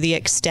be to the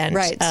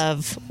extent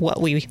of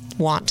what we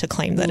want to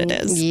claim that it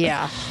is.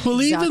 Yeah.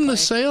 Well, even the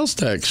sales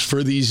tax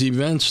for these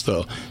events,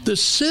 though, the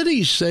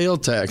city's sales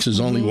tax is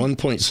only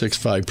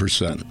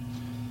 1.65%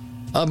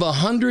 of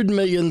 $100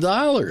 million.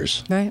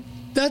 Right.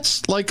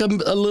 That's like a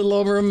little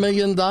over $1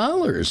 million.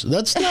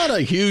 That's not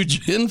a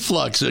huge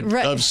influx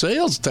of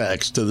sales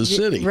tax to the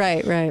city.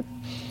 Right.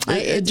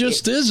 It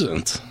just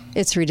isn't.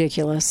 It's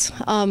ridiculous.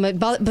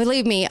 But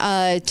believe me,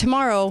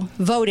 tomorrow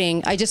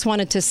voting, I just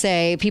wanted to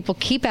say, people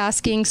keep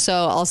asking, so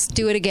I'll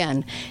do it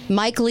again.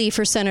 Mike Lee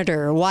for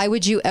senator. Why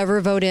would you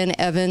ever vote in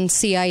Evan,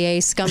 CIA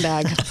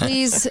scumbag?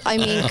 Please, I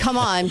mean, come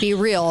on, be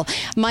real.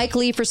 Mike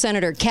Lee for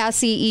senator.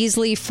 Cassie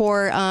Easley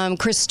for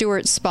Chris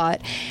Stewart's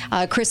spot.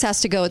 Chris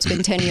has to go. It's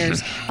been 10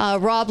 years.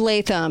 Rob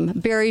Latham,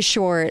 Barry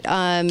Short.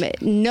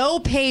 No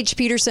Paige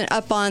Peterson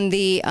up on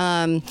the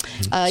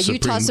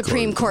Utah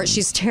Supreme Court.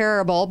 She's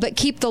terrible, but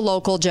keep the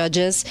local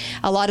judges.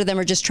 A lot of them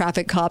are just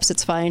traffic cops.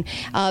 It's fine.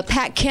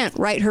 Pat Kent,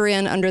 write her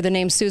in under the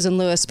name Susan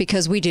Lewis,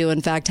 because we do,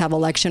 in fact, have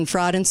election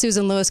fraud, and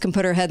Susan Lewis can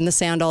put her head in the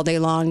sand all day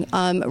long.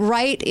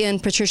 Write in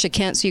Patricia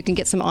Kent so you can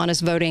get some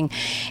honest voting.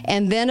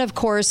 And then, of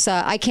course,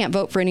 I can't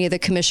vote for any of the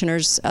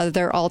commissioners.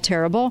 They're all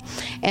terrible.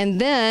 And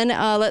then,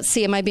 let's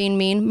see, am I being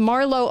mean?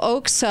 Marlo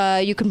Oaks,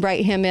 you can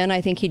write him in. I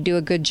think he'd do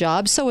a good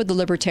job. So would the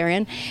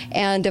Libertarian.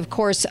 And, of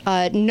course,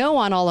 no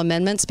on all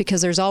amendments,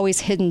 because there's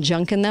always hidden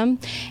junk in them.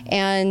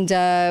 And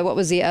what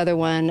was the other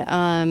one?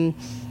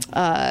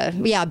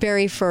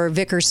 Barry for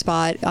Vickers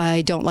spot.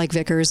 I don't like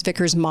Vickers.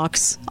 Vickers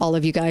mocks all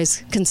of you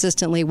guys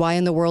consistently. Why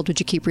in the world would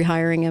you keep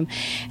rehiring him?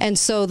 And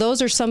so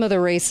those are some of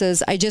the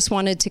races. I just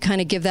wanted to kind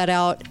of give that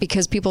out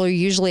because people are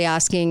usually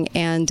asking,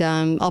 and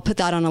I'll put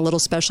that on a little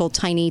special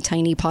tiny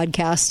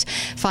podcast,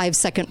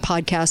 5-second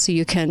podcast, so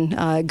you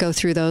can go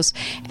through those.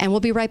 And we'll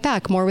be right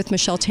back. More with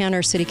Michelle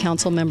Tanner, City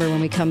Council member,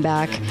 when we come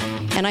back.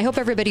 And I hope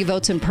everybody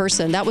votes in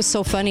person. That was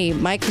so funny.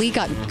 Mike Lee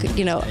got,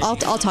 I'll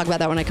talk about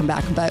that when I come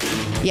back. But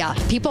yeah,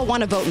 people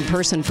want to vote in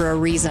person for a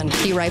reason.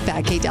 Be right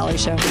back. Kate Daly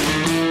Show.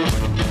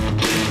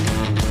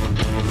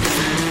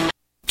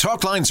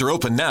 Talk lines are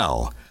open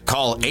now.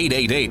 Call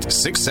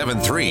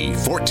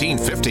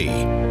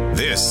 888-673-1450.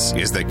 This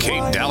is the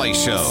Kate Daly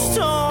Show.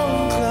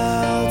 Storm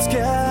clouds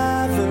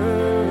gather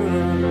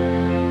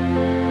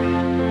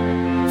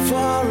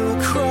far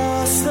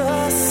across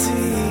the sea.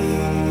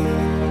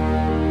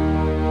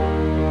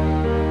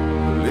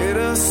 Let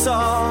us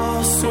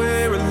all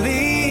swear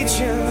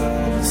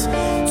allegiance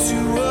to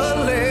a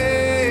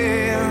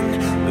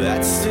land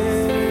that's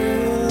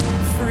still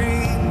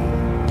free.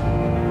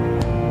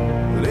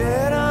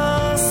 Let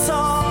us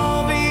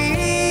all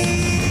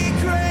be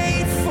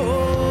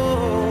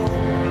grateful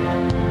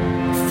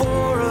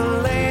for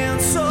a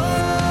land so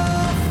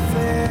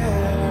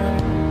fair.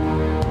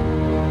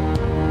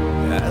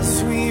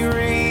 As we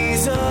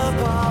raise up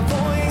our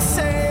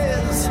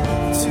voices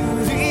to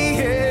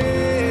the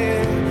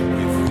air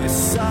with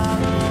this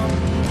solemn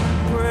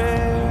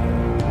prayer.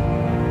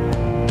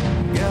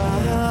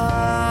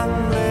 God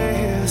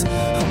bless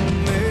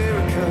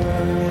America.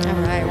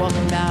 All right,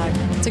 welcome back.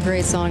 It's a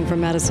great song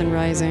from Madison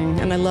Rising,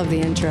 and I love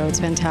the intro. It's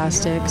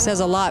fantastic. Says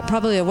a lot,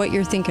 probably, of what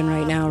you're thinking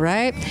right now,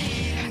 right?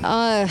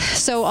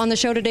 So on the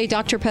show today,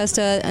 Dr.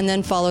 Pesta, and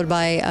then followed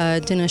by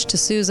Dinesh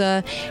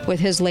D'Souza with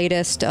his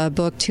latest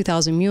book,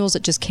 2,000 Mules.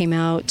 It just came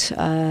out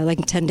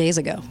like 10 days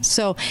ago.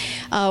 So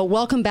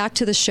welcome back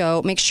to the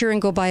show. Make sure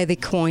and go buy the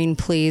coin,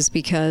 please,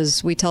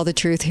 because we tell the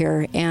truth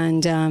here,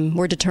 and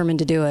we're determined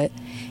to do it,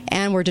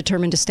 and we're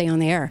determined to stay on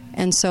the air.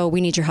 And so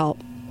we need your help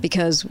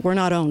because we're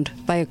not owned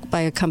by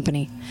a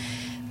company.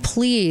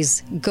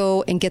 Please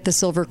go and get the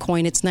silver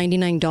coin. It's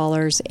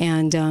 $99,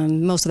 and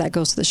most of that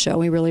goes to the show.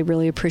 We really,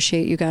 really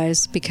appreciate you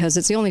guys because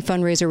it's the only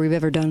fundraiser we've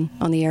ever done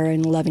on the air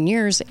in 11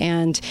 years,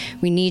 and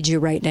we need you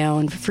right now.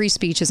 And free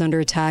speech is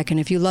under attack, and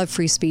if you love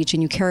free speech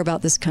and you care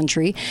about this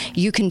country,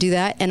 you can do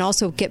that and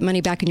also get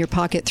money back in your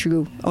pocket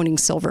through owning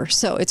silver.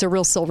 So it's a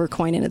real silver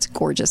coin, and it's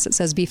gorgeous. It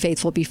says, "Be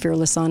faithful, be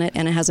fearless" on it,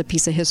 and it has a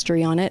piece of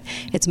history on it.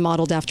 It's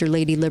modeled after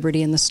Lady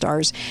Liberty and the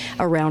stars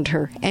around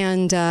her.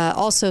 And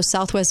also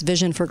Southwest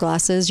Vision for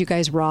glasses. You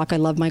guys rock. I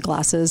love my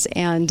glasses,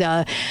 and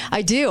I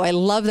do. I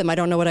love them. I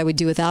don't know what I would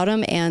do without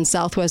them, and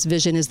Southwest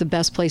Vision is the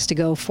best place to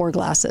go for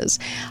glasses.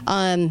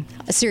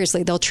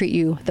 Seriously, they'll treat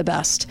you the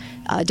best.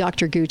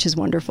 Dr. Gooch is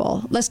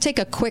wonderful. Let's take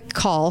a quick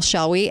call,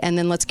 shall we? And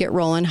then let's get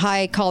rolling.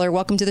 Hi, caller.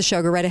 Welcome to the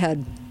show. Go right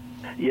ahead.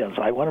 Yes,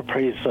 I want to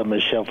praise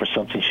Michelle for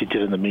something she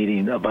did in the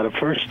meeting. But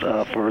first,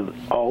 for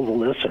all the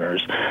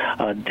listeners,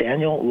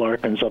 Daniel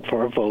Larkin's up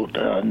for a vote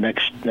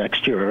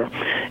next year,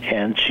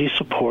 and she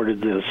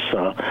supported this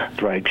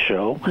drag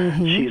show.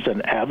 Mm-hmm. She's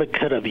an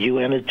advocate of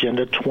UN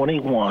Agenda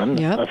 21,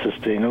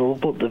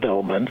 sustainable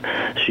development.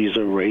 She's a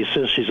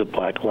racist. She's a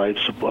Black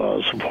Lives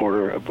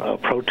supporter, a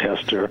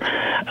protester,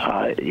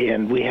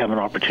 and we have an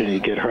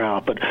opportunity to get her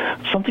out. But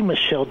something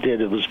Michelle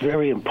did that was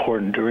very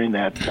important during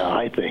that,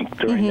 I think,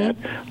 during that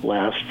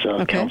last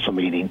council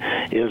meeting,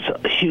 is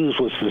Hughes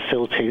was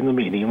facilitating the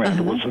meeting.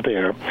 Randall wasn't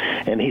there,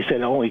 and he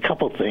said only a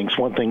couple things.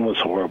 One thing was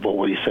horrible.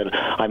 What he said,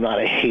 "I'm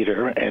not a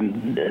hater,"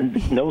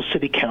 and no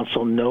city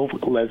council, no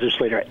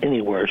legislator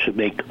anywhere should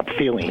make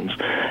feelings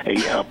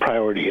a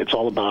priority. It's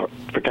all about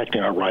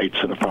protecting our rights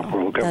in the proper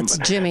rule of government.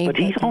 That's Jimmy. But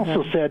he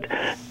also said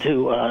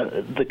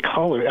to the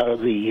caller, a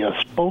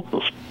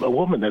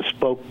woman that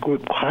spoke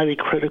highly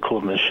critical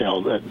of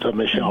Michelle, that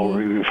Michelle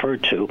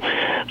referred to,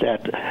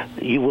 that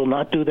you will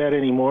not do that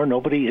anymore.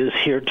 Nobody is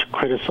here to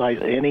criticize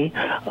any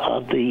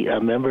of the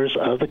members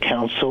of the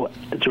council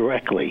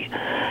directly.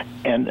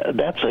 And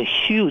that's a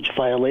huge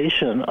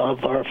violation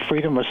of our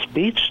freedom of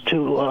speech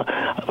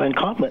and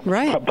comment,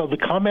 public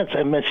comments.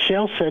 And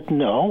Michelle said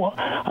no.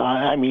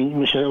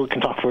 Michelle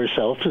can talk for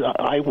herself.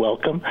 I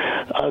welcome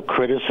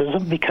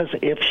criticism, because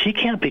if she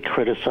can't be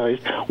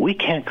criticized, we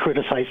can't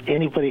criticize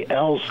anybody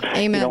else.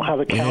 Amen. How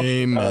the council.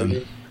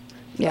 Amen.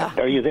 Yeah.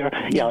 Are you there?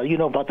 Yeah.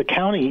 About the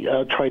county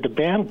tried to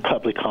ban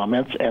public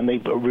comments, and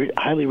they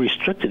highly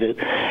restricted it.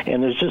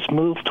 And there's just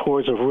moved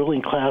towards a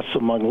ruling class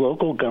among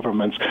local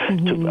governments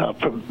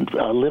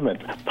to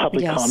limit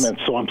public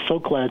comments. So I'm so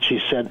glad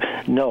she said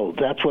no.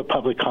 That's what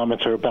public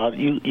comments are about.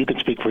 You can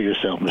speak for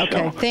yourself,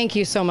 Michelle. Okay. Thank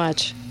you so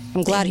much.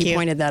 I'm glad he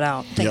pointed that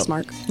out. Thanks,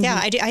 Mark. Yeah,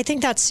 I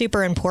think that's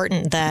super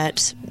important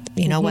that,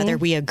 whether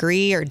we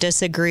agree or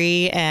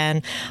disagree,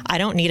 and I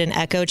don't need an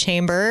echo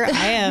chamber.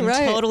 I am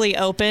totally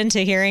open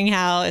to hearing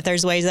how, if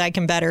there's ways that I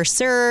can better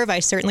serve.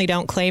 I certainly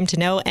don't claim to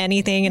know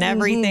anything and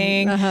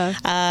everything.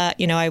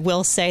 I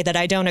will say that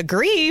I don't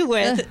agree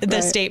with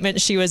the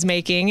statement she was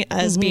making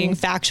as being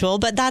factual,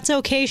 but that's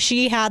okay.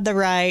 She had the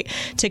right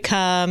to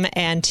come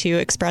and to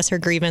express her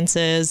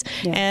grievances.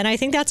 Yeah. And I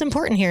think that's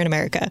important here in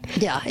America.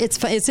 Yeah,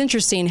 it's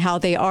interesting how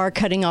they are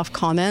cutting off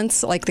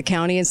comments, like the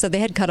county, and so they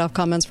had cut off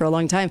comments for a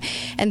long time.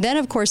 And then,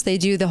 of course, they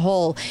do the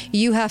whole,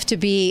 it has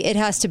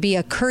to be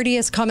a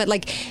courteous comment,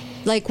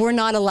 like we're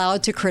not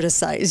allowed to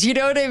criticize, you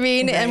know what I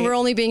mean? Right. And we're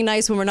only being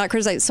nice when we're not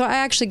criticized. So I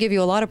actually give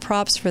you a lot of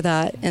props for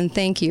that, and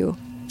thank you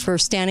for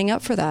standing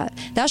up for that.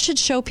 That should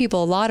show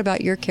people a lot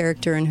about your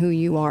character and who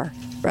you are.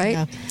 Right?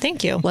 Yeah.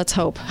 Thank you. Let's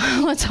hope.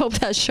 Let's hope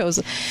that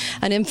shows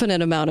an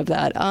infinite amount of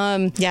that.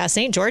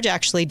 St. George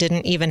actually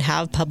didn't even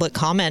have public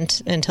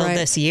comment until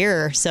this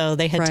year, so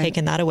they had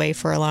taken that away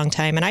for a long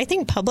time. And I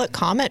think public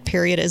comment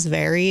period is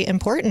very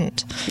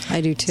important.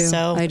 I do too.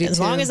 So as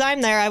long as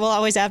I'm there, I will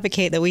always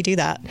advocate that we do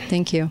that.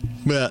 Thank you.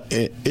 Well,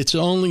 it's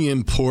only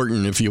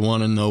important if you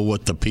want to know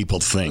what the people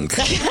think.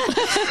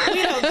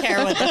 We don't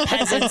care what the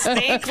peasants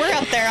think. We're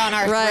up there on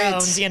our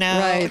thrones,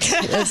 Right.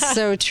 That's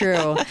so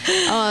true.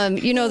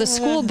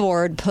 The school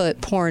board put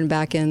porn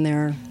back in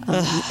there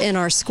in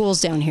our schools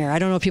down here. I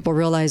don't know if people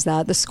realize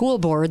that. The school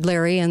board,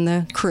 Larry and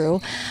the crew.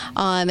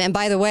 And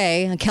by the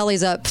way,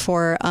 Kelly's up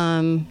for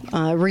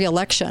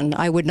re-election.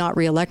 I would not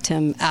re-elect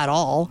him at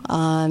all.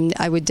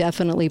 I would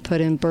definitely put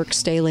in Burke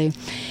Staley.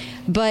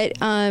 But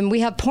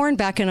we have porn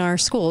back in our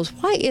schools.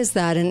 Why is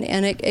that?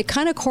 And it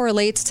kind of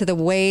correlates to the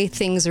way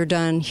things are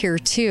done here,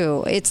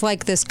 too. It's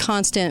like this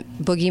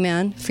constant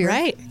boogeyman fear.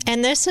 Right.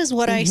 And this is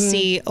what I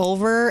see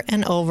over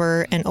and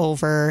over and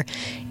over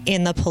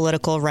in the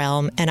political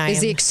realm. And I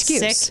am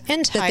sick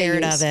and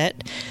tired of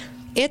it.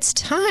 It's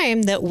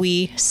time that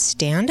we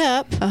stand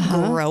up,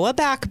 grow a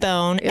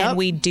backbone, and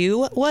we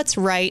do what's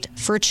right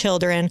for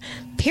children.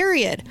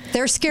 Period.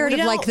 They're scared of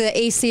like the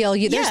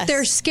ACLU.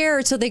 They're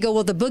scared, so they go,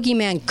 well, the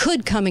boogeyman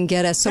could come and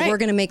get us, so we're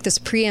going to make this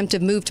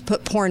preemptive move to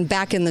put porn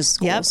back in the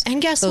schools.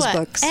 And guess what?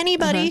 Books.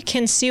 Anybody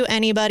can sue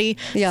anybody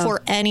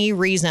for any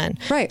reason.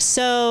 Right.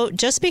 So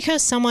just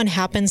because someone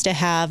happens to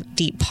have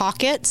deep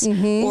pockets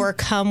or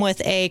come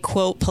with a,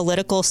 quote,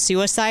 political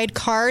suicide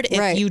card,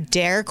 if you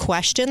dare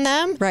question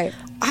them,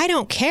 I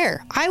don't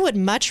care. I would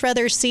much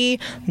rather see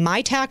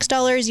my tax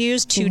dollars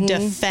used to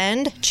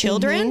defend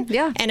children.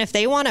 And if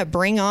they want to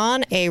bring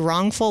on a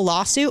wrongful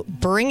lawsuit,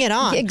 bring it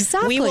on.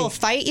 Exactly. We will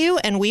fight you,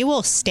 and we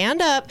will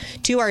stand up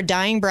to our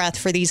dying breath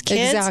for these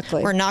kids.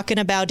 Exactly. We're not going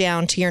to bow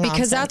down to your nonsense.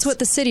 Because that's what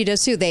the city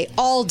does too. They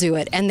all do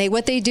it. And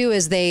what they do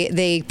is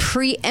they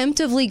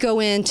preemptively go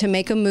in to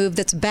make a move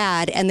that's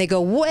bad, and they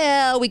go,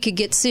 well, we could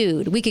get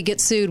sued. We could get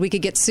sued. We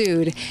could get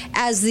sued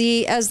as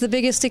the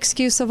biggest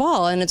excuse of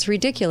all. And it's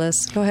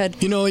ridiculous. Go ahead.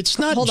 It's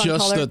not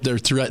just that they're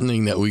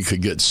threatening that we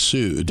could get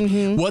sued.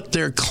 What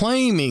they're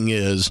claiming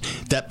is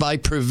that by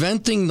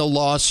preventing the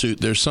lawsuit,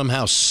 they're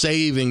somehow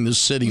saving the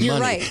city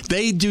money. Right.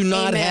 They do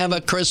not have a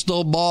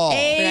crystal ball.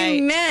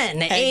 Amen.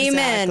 Right.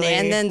 Amen. Exactly.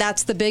 And then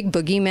that's the big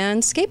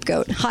boogeyman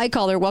scapegoat. Hi,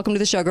 caller. Welcome to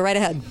the show. Go right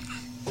ahead.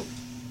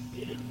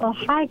 Well,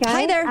 hi, guys.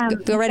 Hi there.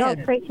 Go right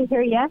ahead. Great to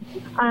hear you.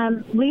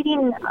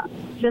 Leading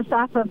just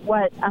off of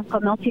what Uncle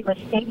Milty was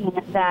stating,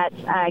 that,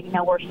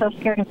 we're so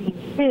scared of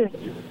being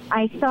sued.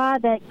 I saw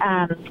that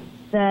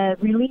the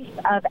release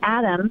of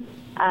Adam,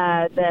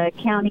 the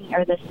county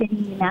or the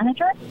city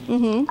manager,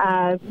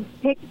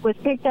 was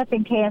picked up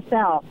in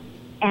KSL.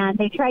 And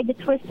they tried to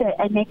twist it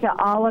and make it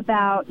all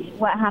about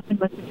what happened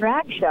with the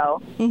drag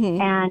show.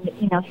 And,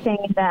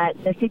 saying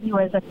that the city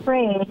was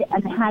afraid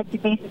and had to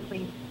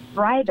basically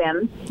bribe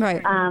him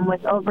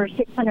with over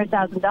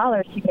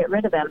 $600,000 to get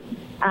rid of him.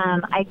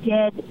 I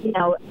did,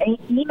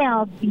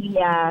 emailed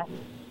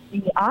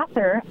the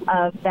author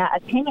of that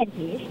opinion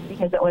piece,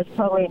 because it was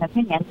totally an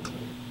opinion,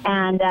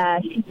 and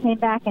she came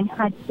back and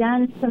had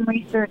done some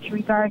research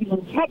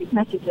regarding text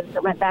messages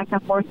that went back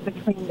and forth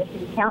between the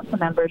city council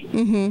members.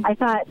 I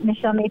thought,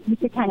 Michelle, maybe you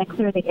could kind of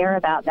clear the air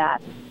about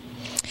that.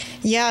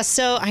 Yeah,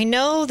 so I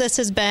know this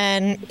has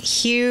been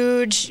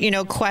huge,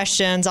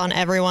 questions on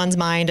everyone's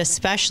mind,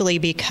 especially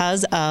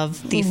because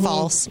of the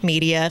false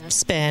media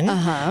spin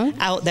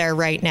out there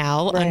right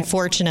now,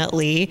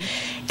 unfortunately.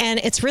 And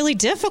it's really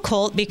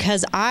difficult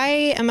because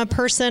I am a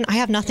person, I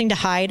have nothing to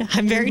hide.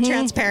 I'm very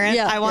transparent.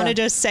 I want to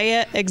just say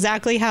it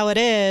exactly how it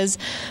is.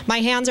 My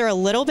hands are a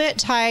little bit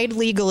tied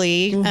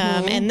legally,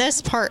 and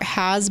this part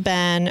has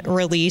been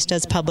released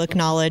as public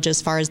knowledge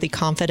as far as the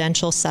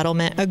confidential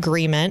settlement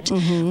agreement,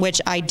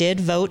 which I did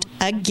vote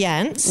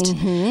against.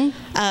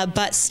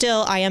 But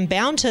still, I am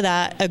bound to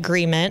that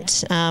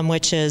agreement,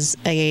 which is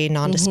a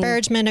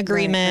non-disparagement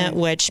agreement,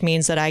 which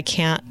means that I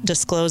can't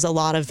disclose a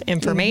lot of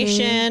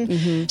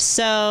information.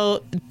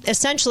 So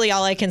essentially,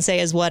 all I can say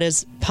is what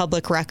is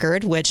public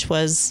record, which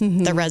was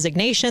the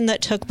resignation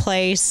that took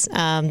place.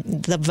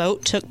 The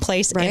vote took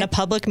place in a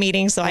public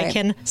meeting, so I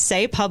can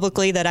say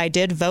publicly that I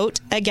did vote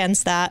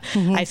against that.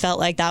 I felt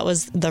like that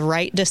was the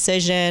right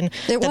decision,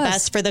 the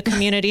best for the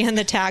community and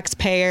the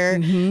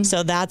taxpayer.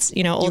 So that's,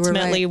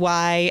 ultimately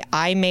why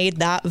I made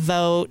that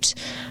vote.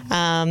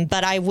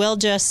 But I will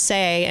just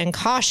say and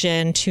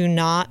caution to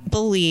not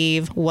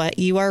believe what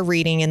you are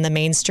reading in the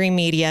mainstream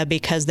media,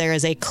 because there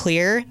is a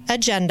clear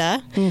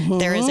agenda.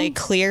 There is a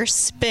clear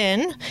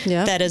spin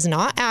that is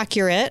not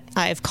accurate.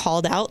 I've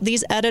called out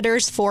these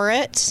editors for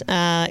it.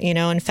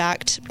 In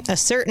fact, a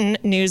certain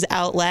news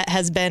outlet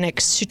has been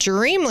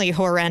extremely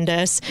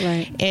horrendous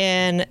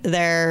in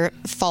their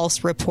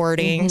false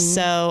reporting.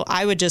 So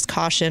I would just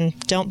caution,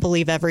 don't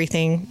believe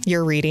everything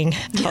you're reading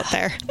out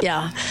there.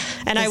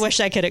 And I wish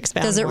I could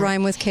expand Does it more.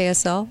 rhyme with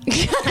KSL?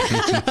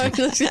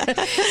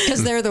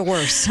 Because they're the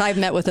worst. I've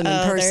met with them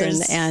in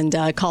person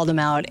and called them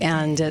out,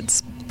 and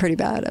it's pretty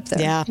bad up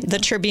there. Yeah, the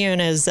Tribune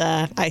is,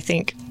 I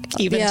think,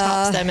 even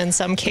tops them in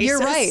some cases. You're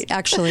right,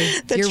 actually.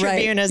 The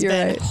Tribune has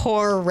been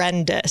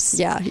horrendous.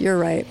 Yeah, you're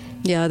right.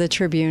 Yeah, the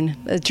Tribune.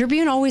 The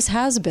Tribune always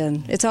has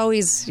been. It's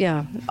always,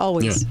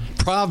 always. Yeah.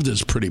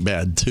 Pravda's pretty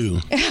bad, too.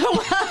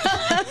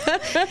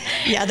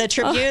 Yeah, the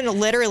Tribune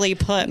literally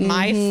put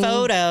my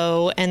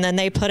photo, and then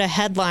they put a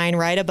headline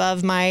right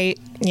above my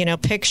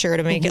picture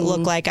to make it look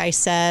like I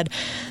said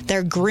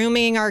they're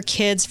grooming our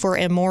kids for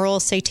immoral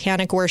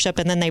satanic worship,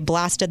 and then they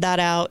blasted that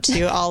out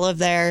to all of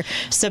their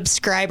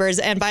subscribers.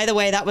 And by the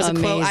way, that was a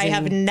quote I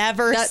have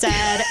never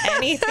said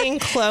anything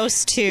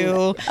close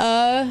to.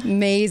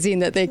 Amazing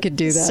that they could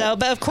do that. So,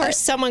 but of course,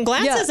 someone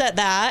glances at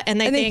that and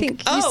they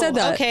think, you said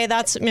that. Okay,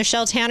 that's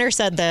Michelle Tanner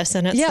said this,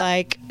 and it's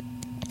like,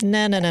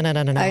 no.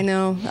 I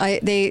know.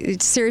 They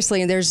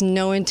seriously, there's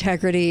no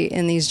integrity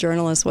in these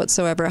journalists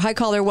whatsoever. Hi,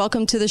 caller.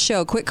 Welcome to the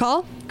show. Quick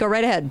call. Go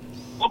right ahead.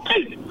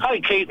 Okay. Hi,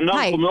 Kate and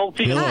Uncle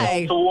Milty.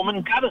 Hi. The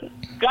woman.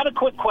 Got a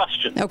quick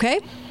question. Okay.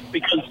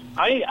 Because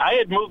I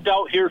had moved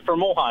out here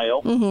from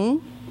Ohio.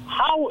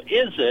 How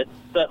is it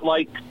that,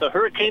 like, the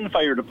Hurricane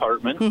Fire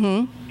Department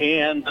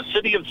and the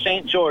city of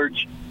St.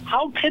 George,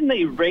 how can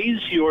they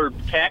raise your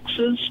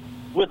taxes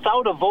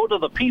without a vote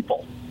of the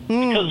people?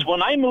 Because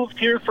when I moved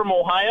here from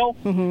Ohio,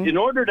 in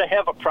order to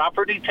have a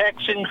property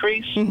tax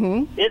increase,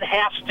 it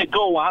has to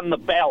go on the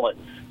ballot,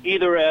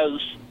 either as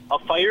a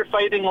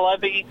firefighting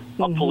levy,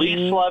 a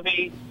police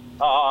levy,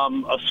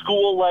 a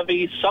school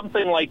levy,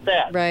 something like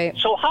that. Right.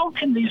 So how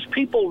can these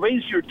people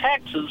raise your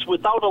taxes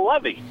without a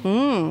levy?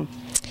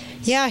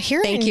 Yeah,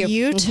 here in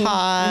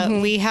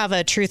Utah, we have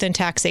a truth in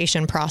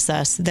taxation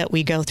process that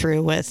we go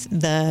through with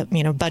the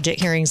budget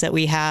hearings that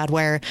we had,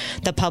 where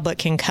the public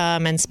can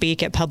come and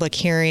speak at public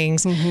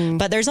hearings.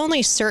 But there's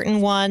only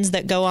certain ones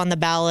that go on the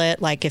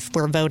ballot, like if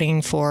we're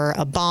voting for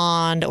a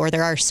bond, or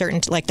there are certain,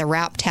 like the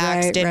RAP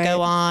tax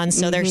go on.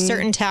 So there's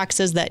certain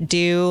taxes that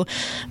do.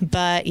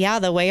 But yeah,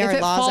 the way our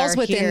laws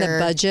are here, if it falls within the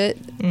budget,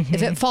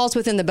 if it falls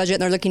within the budget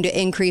and they're looking to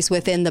increase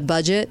within the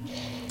budget,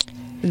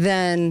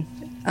 then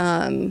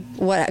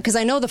what? Because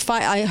I know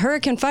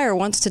Hurricane Fire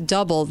wants to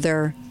double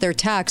their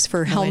tax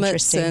for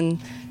helmets and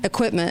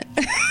equipment.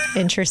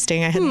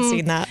 Interesting. I hadn't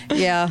seen that.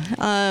 Yeah.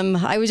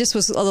 I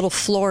was a little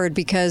floored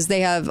because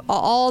they have,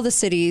 all the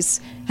cities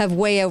have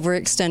way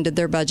overextended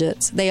their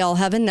budgets. They all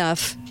have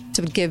enough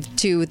to give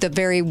to the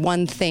very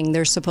one thing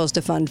they're supposed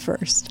to fund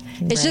first.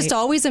 It's just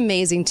always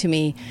amazing to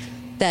me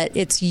that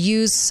it's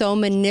used so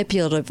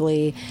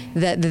manipulatively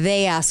that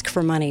they ask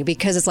for money,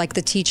 because it's like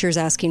the teacher's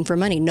asking for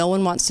money. No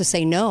one wants to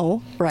say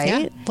no, right?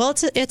 Yeah. Well,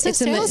 it's a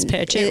sales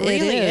pitch. It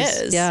really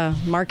is. Yeah,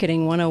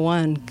 marketing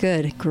 101.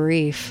 Good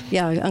grief.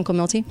 Yeah, Uncle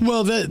Milty?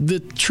 Well,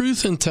 the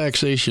truth in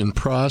taxation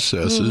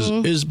process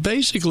is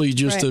basically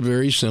just a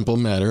very simple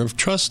matter of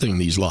trusting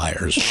these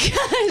liars.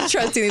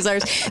 Trusting these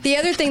liars. The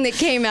other thing that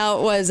came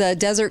out was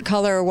Desert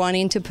Color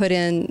wanting to put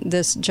in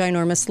this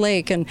ginormous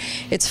lake. And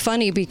it's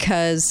funny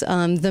because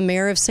the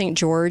mayor of St.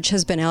 George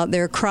has been out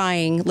there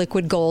crying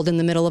liquid gold in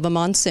the middle of a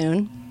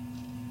monsoon.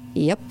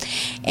 Yep.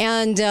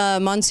 And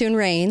monsoon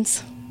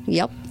rains.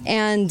 Yep.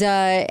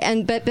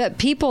 But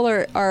people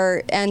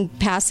are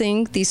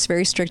passing these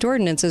very strict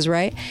ordinances,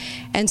 right?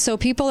 And so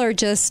people are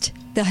just,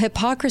 the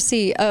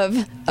hypocrisy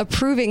of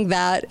approving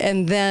that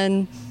and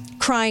then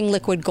crying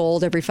liquid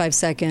gold every 5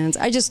 seconds.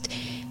 Do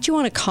you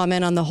want to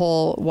comment on the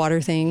whole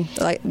water thing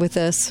with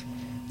this?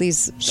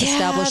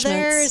 establishments?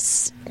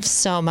 There's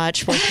so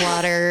much with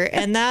water.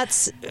 And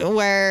that's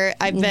where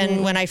I've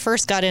been, when I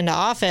first got into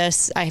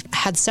office, I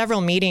had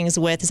several meetings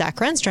with Zach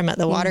Renstrom at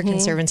the Water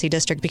Conservancy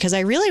District because I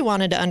really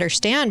wanted to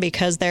understand,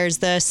 because there's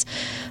this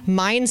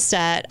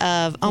mindset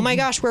of, oh my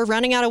gosh, we're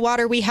running out of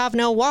water. We have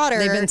no water.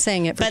 They've been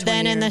saying it for 20 But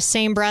then in the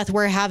same breath,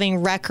 we're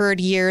having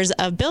record years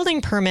of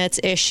building permits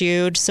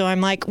issued. So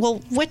I'm like,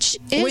 well, which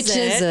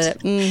is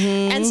it?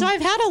 And so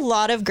I've had a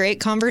lot of great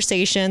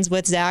conversations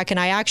with Zach, and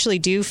I actually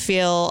do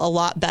feel a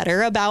lot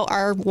better about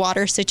our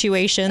water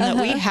situation that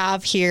we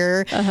have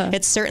here.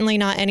 It's certainly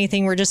not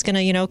anything we're just going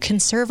to,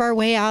 conserve our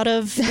way out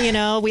of.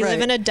 We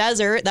live in a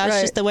desert.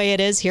 That's just the way it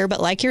is here.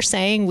 But like you're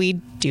saying, we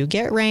do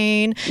get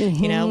rain.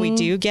 We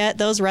do get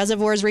those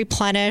reservoirs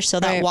replenished. So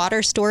that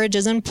water storage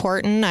is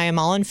important. I am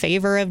all in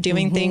favor of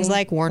doing things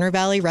like Warner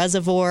Valley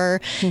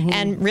Reservoir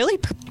and really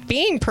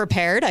being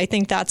prepared. I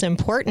think that's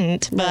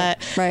important.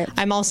 But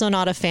I'm also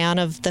not a fan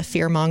of the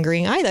fear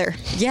mongering either.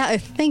 Yeah,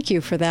 thank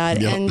you for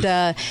that. Yep.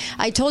 And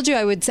I told you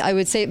I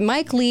would say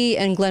Mike Lee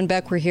and Glenn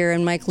Beck were here,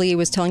 and Mike Lee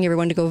was telling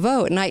everyone to go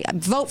vote. And I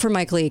vote for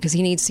Mike Lee because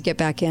he needs to get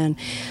back in.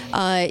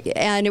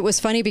 And it was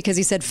funny because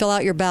he said, fill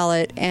out your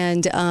ballot.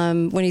 And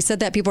when he said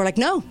that, people were like,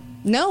 no,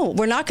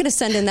 we're not going to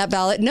send in that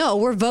ballot. No,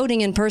 we're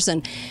voting in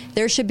person.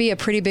 There should be a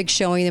pretty big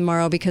showing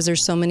tomorrow because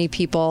there's so many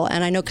people.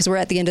 And I know because we're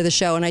at the end of the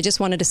show. And I just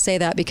wanted to say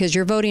that because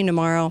you're voting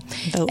tomorrow.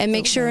 And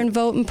make sure and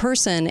vote in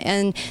person.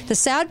 And the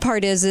sad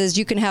part is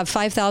you can have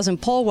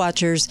 5,000 poll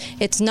watchers.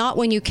 It's not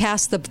when you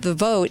cast the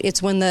vote.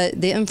 It's when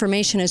the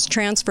information is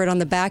transferred on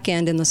the back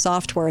end in the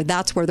software.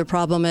 That's where the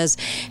problem is.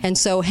 And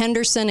so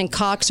Henderson and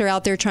Cox are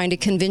out there trying to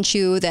convince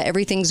you that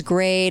everything's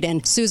great.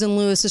 And Susan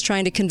Lewis is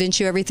trying to convince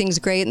you everything's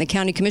great. And the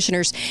county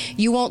commissioners.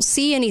 You won't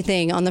see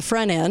anything on the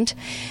front end.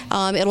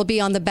 It'll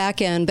be on the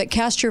back end, but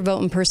cast your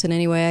vote in person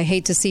anyway. I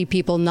hate to see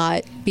people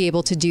not be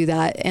able to do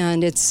that.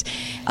 And it's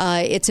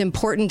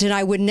important, and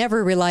I would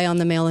never rely on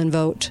the mail-in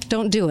vote.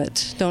 Don't do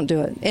it.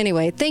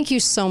 Anyway, thank you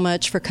so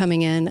much for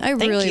coming in. I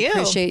really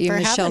appreciate you,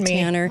 Michelle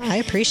Tanner. I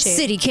appreciate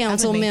City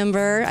Council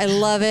member. I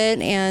love it.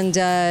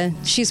 And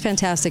she's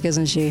fantastic,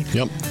 isn't she?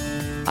 Yep.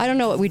 I don't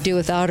know what we'd do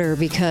without her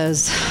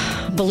because,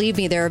 believe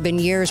me, there have been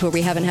years where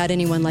we haven't had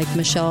anyone like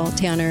Michelle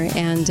Tanner,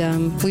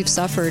 and we've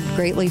suffered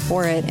greatly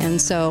for it. And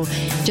so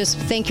just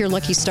thank your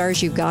lucky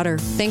stars you've got her.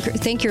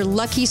 Thank your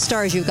lucky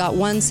stars you've got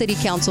one city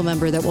council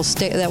member that will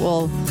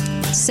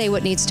say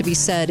what needs to be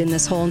said in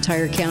this whole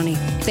entire county.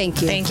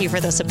 Thank you. Thank you for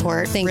the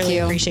support. Really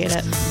appreciate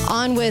it.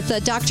 On with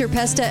Dr.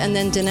 Pesta and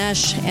then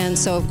Dinesh. And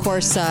so, of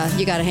course,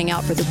 you got to hang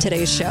out for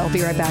today's show.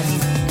 Be right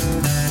back.